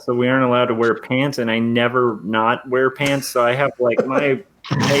Fest, so we aren't allowed to wear pants, and I never not wear pants, so I have like my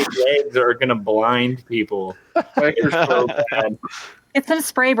legs are gonna blind people. Like, they're so bad. Get some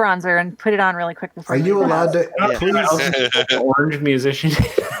spray bronzer and put it on really quick before Are you leave the allowed house. to please, An orange musician.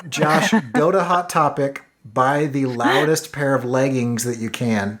 Josh, go to Hot Topic, buy the loudest pair of leggings that you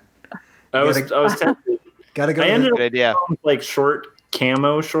can. I was tempted. Gotta go I to ended the, up Good idea. with like short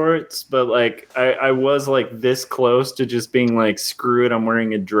camo shorts, but like I was like this close to just being like, screw it, I'm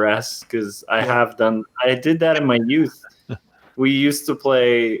wearing a dress, because I did that in my youth. We used to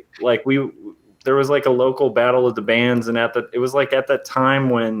play like there was like a local battle of the bands, and it was like at that time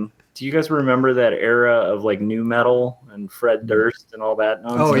when, do you guys remember that era of like new metal and Fred Durst and all that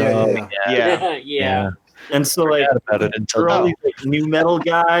nonsense? Oh yeah. Yeah. yeah. And so like About it until there were all now. these like new metal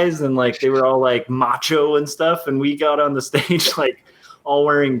guys, and like they were all like macho and stuff, and we got on the stage like all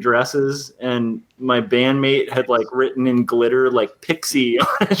wearing dresses, and my bandmate had like written in glitter like Pixie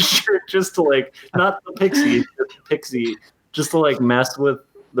on his shirt, just to like, not the Pixie, just Pixie, just to like mess with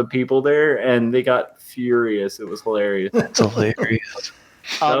the people there, and they got furious. It was hilarious. That's hilarious.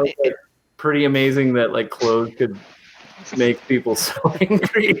 That was like, pretty amazing that like clothes could make people so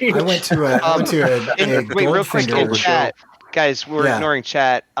angry. I went to a Wait, real quick in Goldfinger. chat, guys, we're Yeah. ignoring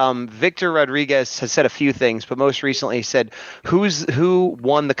chat. Victor Rodriguez has said a few things, but most recently he said, who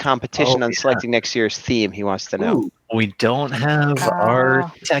won the competition on selecting next year's theme? He wants to know. Ooh. We don't have our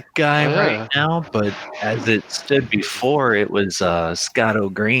tech guy Yeah. right now, but as it stood before, it was Scotto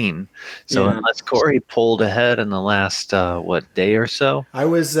Green. So Yeah. unless Corey pulled ahead in the last day or so, I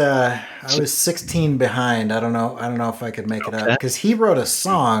was 16 behind. I don't know if I could make it up Okay. because he wrote a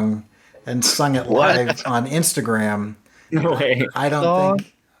song and sung it What? live on Instagram. No way. I don't Song?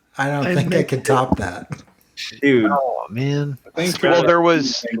 think I I think I missed could top that. Dude. oh man, I think Well, there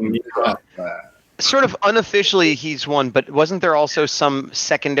was that. sort of unofficially he's won, but wasn't there also some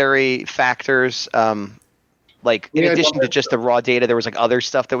secondary factors? Like in Yeah, addition to just the raw data, there was like other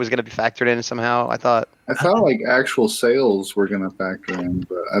stuff that was going to be factored in somehow. I thought. I thought like actual sales were going to factor in,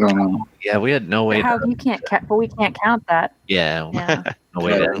 but I don't know. yeah, we had no way. How you can't, but we can't count that. Yeah. Yeah. No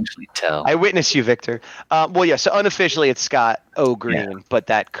way to actually tell. I witness you, Victor. Well, yeah. So unofficially, it's Scott O. Green, but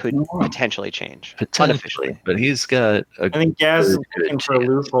that could potentially change. Potentially, but he's got. I think Gaz is looking for a chance.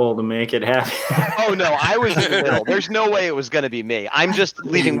 loophole to make it happen. Oh no, I was in the middle. There's no way it was going to be me. I'm just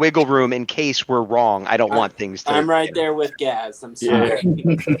leaving wiggle room in case we're wrong. I don't want things to. I'm right there with Gaz. I'm sorry.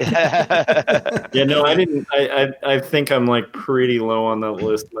 Yeah, no, I didn't. I think I'm like pretty low on that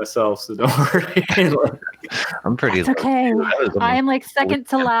list myself, so don't worry. I'm pretty. It's okay. I am like second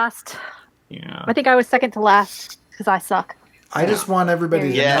to last. Yeah. I think I was second to last because I suck. I just want everybody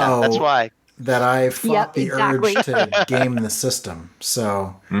to Yeah, know that's why. that I fought the exactly. urge to game the system.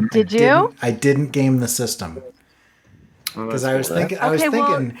 So Did you? I didn't game the system because I was thinking. I was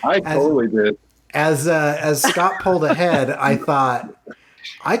thinking. I totally did. As Scott pulled ahead, I thought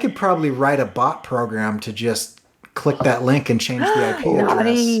I could probably write a bot program to just click that link and change the IP address.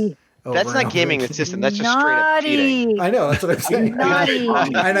 Naughty. That's not gaming the system. That's just straight up cheating. I know, that's what I'm saying. Naughty.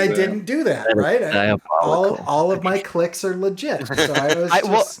 And I didn't do that, right? Diabolical. All of my clicks are legit. So I was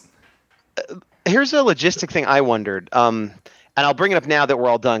just... Here's a logistic thing I wondered. And I'll bring it up now that we're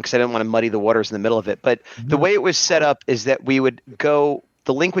all done because I didn't want to muddy the waters in the middle of it. But the way it was set up is that we would go,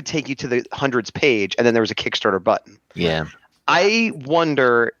 the link would take you to the hundreds page, and then there was a Kickstarter button. Yeah. I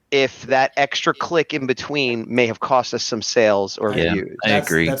wonder if that extra click in between may have cost us some sales or views. I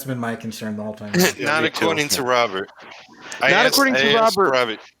agree. That's been my concern the whole time. Not according to Robert. Not according to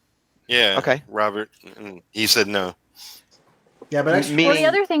Robert. Yeah. Okay. Robert. And he said no. Yeah, but actually, Well, the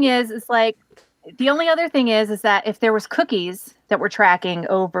other thing is like, the only other thing is that if there was cookies that were tracking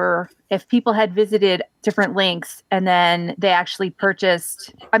over, if people had visited different links and then they actually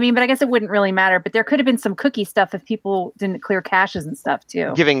purchased, I mean, but I guess it wouldn't really matter, but there could have been some cookie stuff if people didn't clear caches and stuff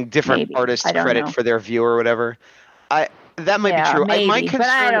too. Giving different Maybe. artists I don't credit know. for their view or whatever. That might be true. Maybe, My concern, but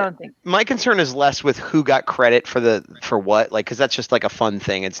I don't think. my concern is less with who got credit for what, like, because that's just like a fun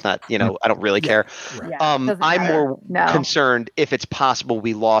thing. It's not, I don't really care. right. Yeah, I'm doesn't matter. more concerned if it's possible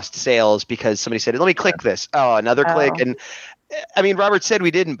we lost sales because somebody said, "Let me click this." Oh, another click, and I mean, Robert said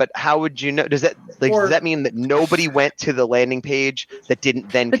we didn't, but how would you know? Does that mean that nobody went to the landing page that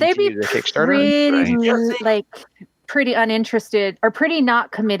didn't then continue the Kickstarter? Pretty uninterested or pretty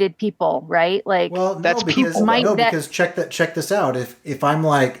not committed people, right? Like, well, that's people. Because check this out. If I'm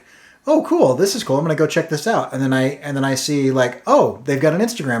like, oh, cool, this is cool, I'm gonna go check this out, and then I see like, oh, they've got an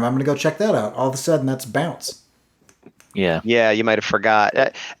Instagram, I'm gonna go check that out. All of a sudden, that's bounce. Yeah, you might have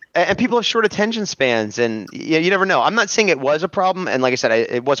forgot. And people have short attention spans, and you never know. I'm not saying it was a problem, and like I said,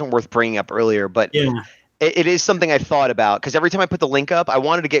 it wasn't worth bringing up earlier, but it is something I thought about because every time I put the link up, I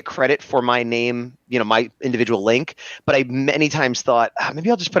wanted to get credit for my name, my individual link, but I many times thought maybe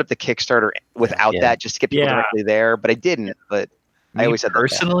I'll just put up the Kickstarter without that just to get people directly there, but I didn't. But I always said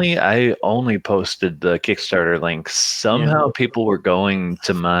personally, I only posted the Kickstarter link. Somehow people were going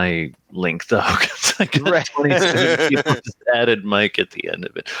to my link though. I got 27 people just added Mike at the end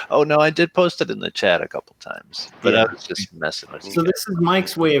of it. Oh no, I did post it in the chat a couple times, but I was just messing with you. So this is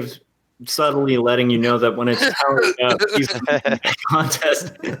Mike's way of subtly letting you know that when it's powering up, he's in the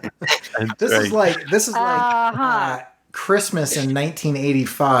contest. This is like Christmas in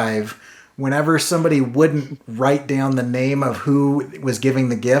 1985. Whenever somebody wouldn't write down the name of who was giving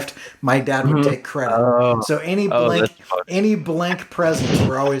the gift, my dad would take credit. So any blank presents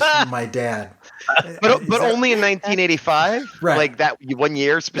were always from my dad. But only in 1985, right? Like that 1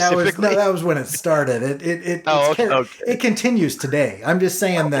 year specifically. That was when it started. It continues today. I'm just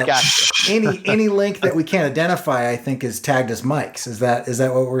saying that any link that we can't identify, I think, is tagged as Mike's. Is that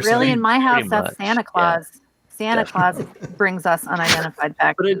what we're saying? Really, in my house, that's Santa Claus. Yeah. Santa Claus brings us unidentified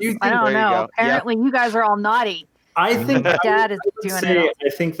packages. I don't know. Apparently, you guys are all naughty. I think Dad is doing it. I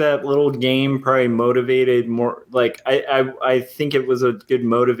think that little game probably motivated more. Like I think it was a good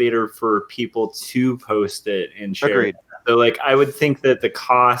motivator for people to post it and share. Agreed. It. So like I would think that the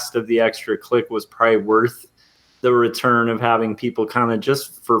cost of the extra click was probably worth the return of having people kind of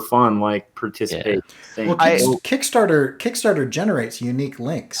just for fun like participate. Yeah. Well, Kickstarter generates unique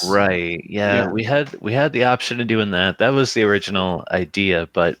links. Right. Yeah. We had the option of doing that. That was the original idea,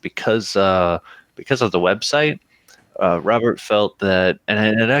 but because of the website, Robert felt that,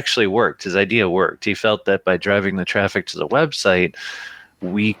 and it actually worked. His idea worked. He felt that by driving the traffic to the website,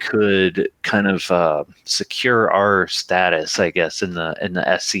 we could kind of secure our status, I guess, in the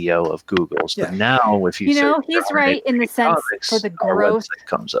SEO of Google's. But now, if he's right in the sense for the growth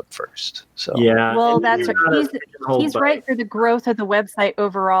comes up first. So well, that's he's right for the growth of the website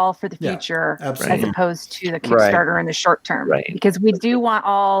overall for the future, as opposed to the Kickstarter in the short term, because we do want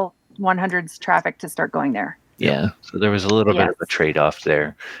all 100's traffic to start going there. Yeah, so there was a little bit of a trade-off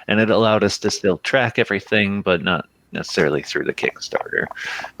there, and it allowed us to still track everything, but not necessarily through the Kickstarter.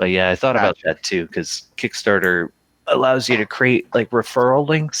 But yeah, I thought about that too, because Kickstarter allows you to create like referral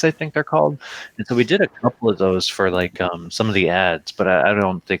links, I think they're called. And so we did a couple of those for like some of the ads, but I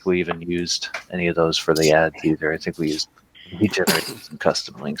don't think we even used any of those for the ads either. I think we generated some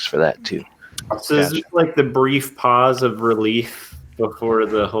custom links for that too. So is this like the brief pause of relief before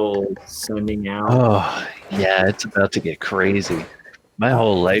the whole sending out? Oh, yeah, it's about to get crazy. My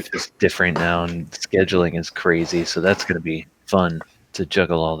whole life is different now, and scheduling is crazy, so that's going to be fun to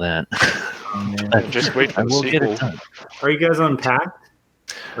juggle all that. Just wait for the sequel. Are you guys unpacked?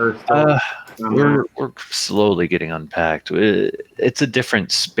 Or we're slowly getting unpacked. It's a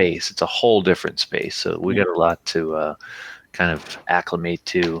different space. It's a whole different space, so we got a lot to kind of acclimate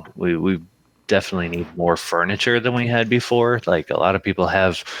to. We definitely need more furniture than we had before. Like a lot of people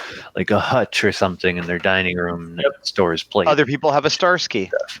have like a hutch or something in their dining room that stores plates. Other people have a Starsky.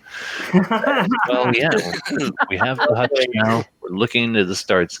 Well, yeah, we have the hutch now. We're looking into the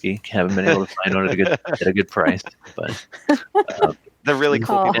Starsky. Haven't been able to find one at a good price, but the really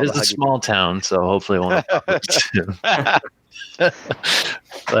cool people. It is a small town, so hopefully it won't happen soon.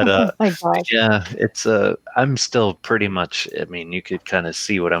 But yeah, it's I'm still pretty much, I mean, you could kind of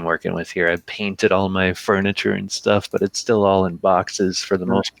see what I'm working with here. I painted all my furniture and stuff, but it's still all in boxes for the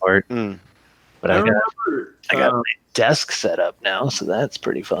most part. But I got my desk set up now, so that's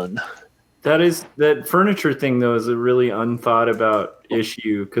pretty fun. That furniture thing though is a really unthought about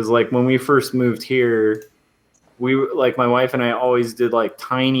issue, because like when we first moved here, we like my wife and I always did like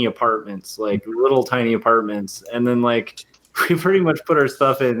tiny apartments, like little tiny apartments, and then like we pretty much put our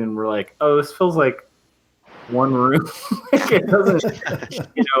stuff in and we're like, oh, this feels like one room. Like it doesn't,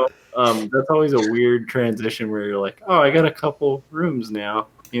 that's always a weird transition where you're like, oh, I got a couple rooms now,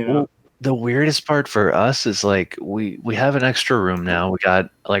 Well, the weirdest part for us is like we have an extra room now. We got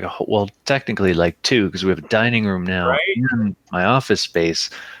like technically like two, because we have a dining room now and my office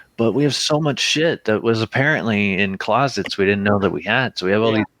space. But we have so much shit that was apparently in closets we didn't know that we had. So we have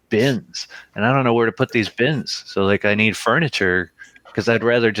all these bins, and I don't know where to put these bins. So like I need furniture, because I'd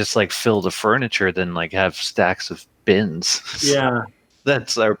rather just like fill the furniture than like have stacks of bins. Yeah.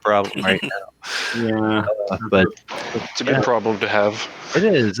 That's our problem right now. Yeah. But it's a big problem to have. It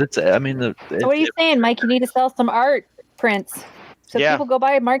is. So what are you saying, Mike? You need to sell some art prints. So people go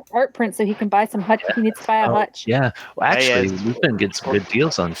buy Mark's art prints so he can buy some hutch. He needs to buy a hutch. Yeah. Well, actually, we've been getting some good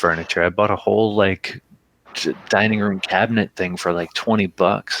deals on furniture. I bought a whole like dining room cabinet thing for like $20.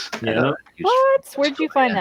 What? Where'd you find that?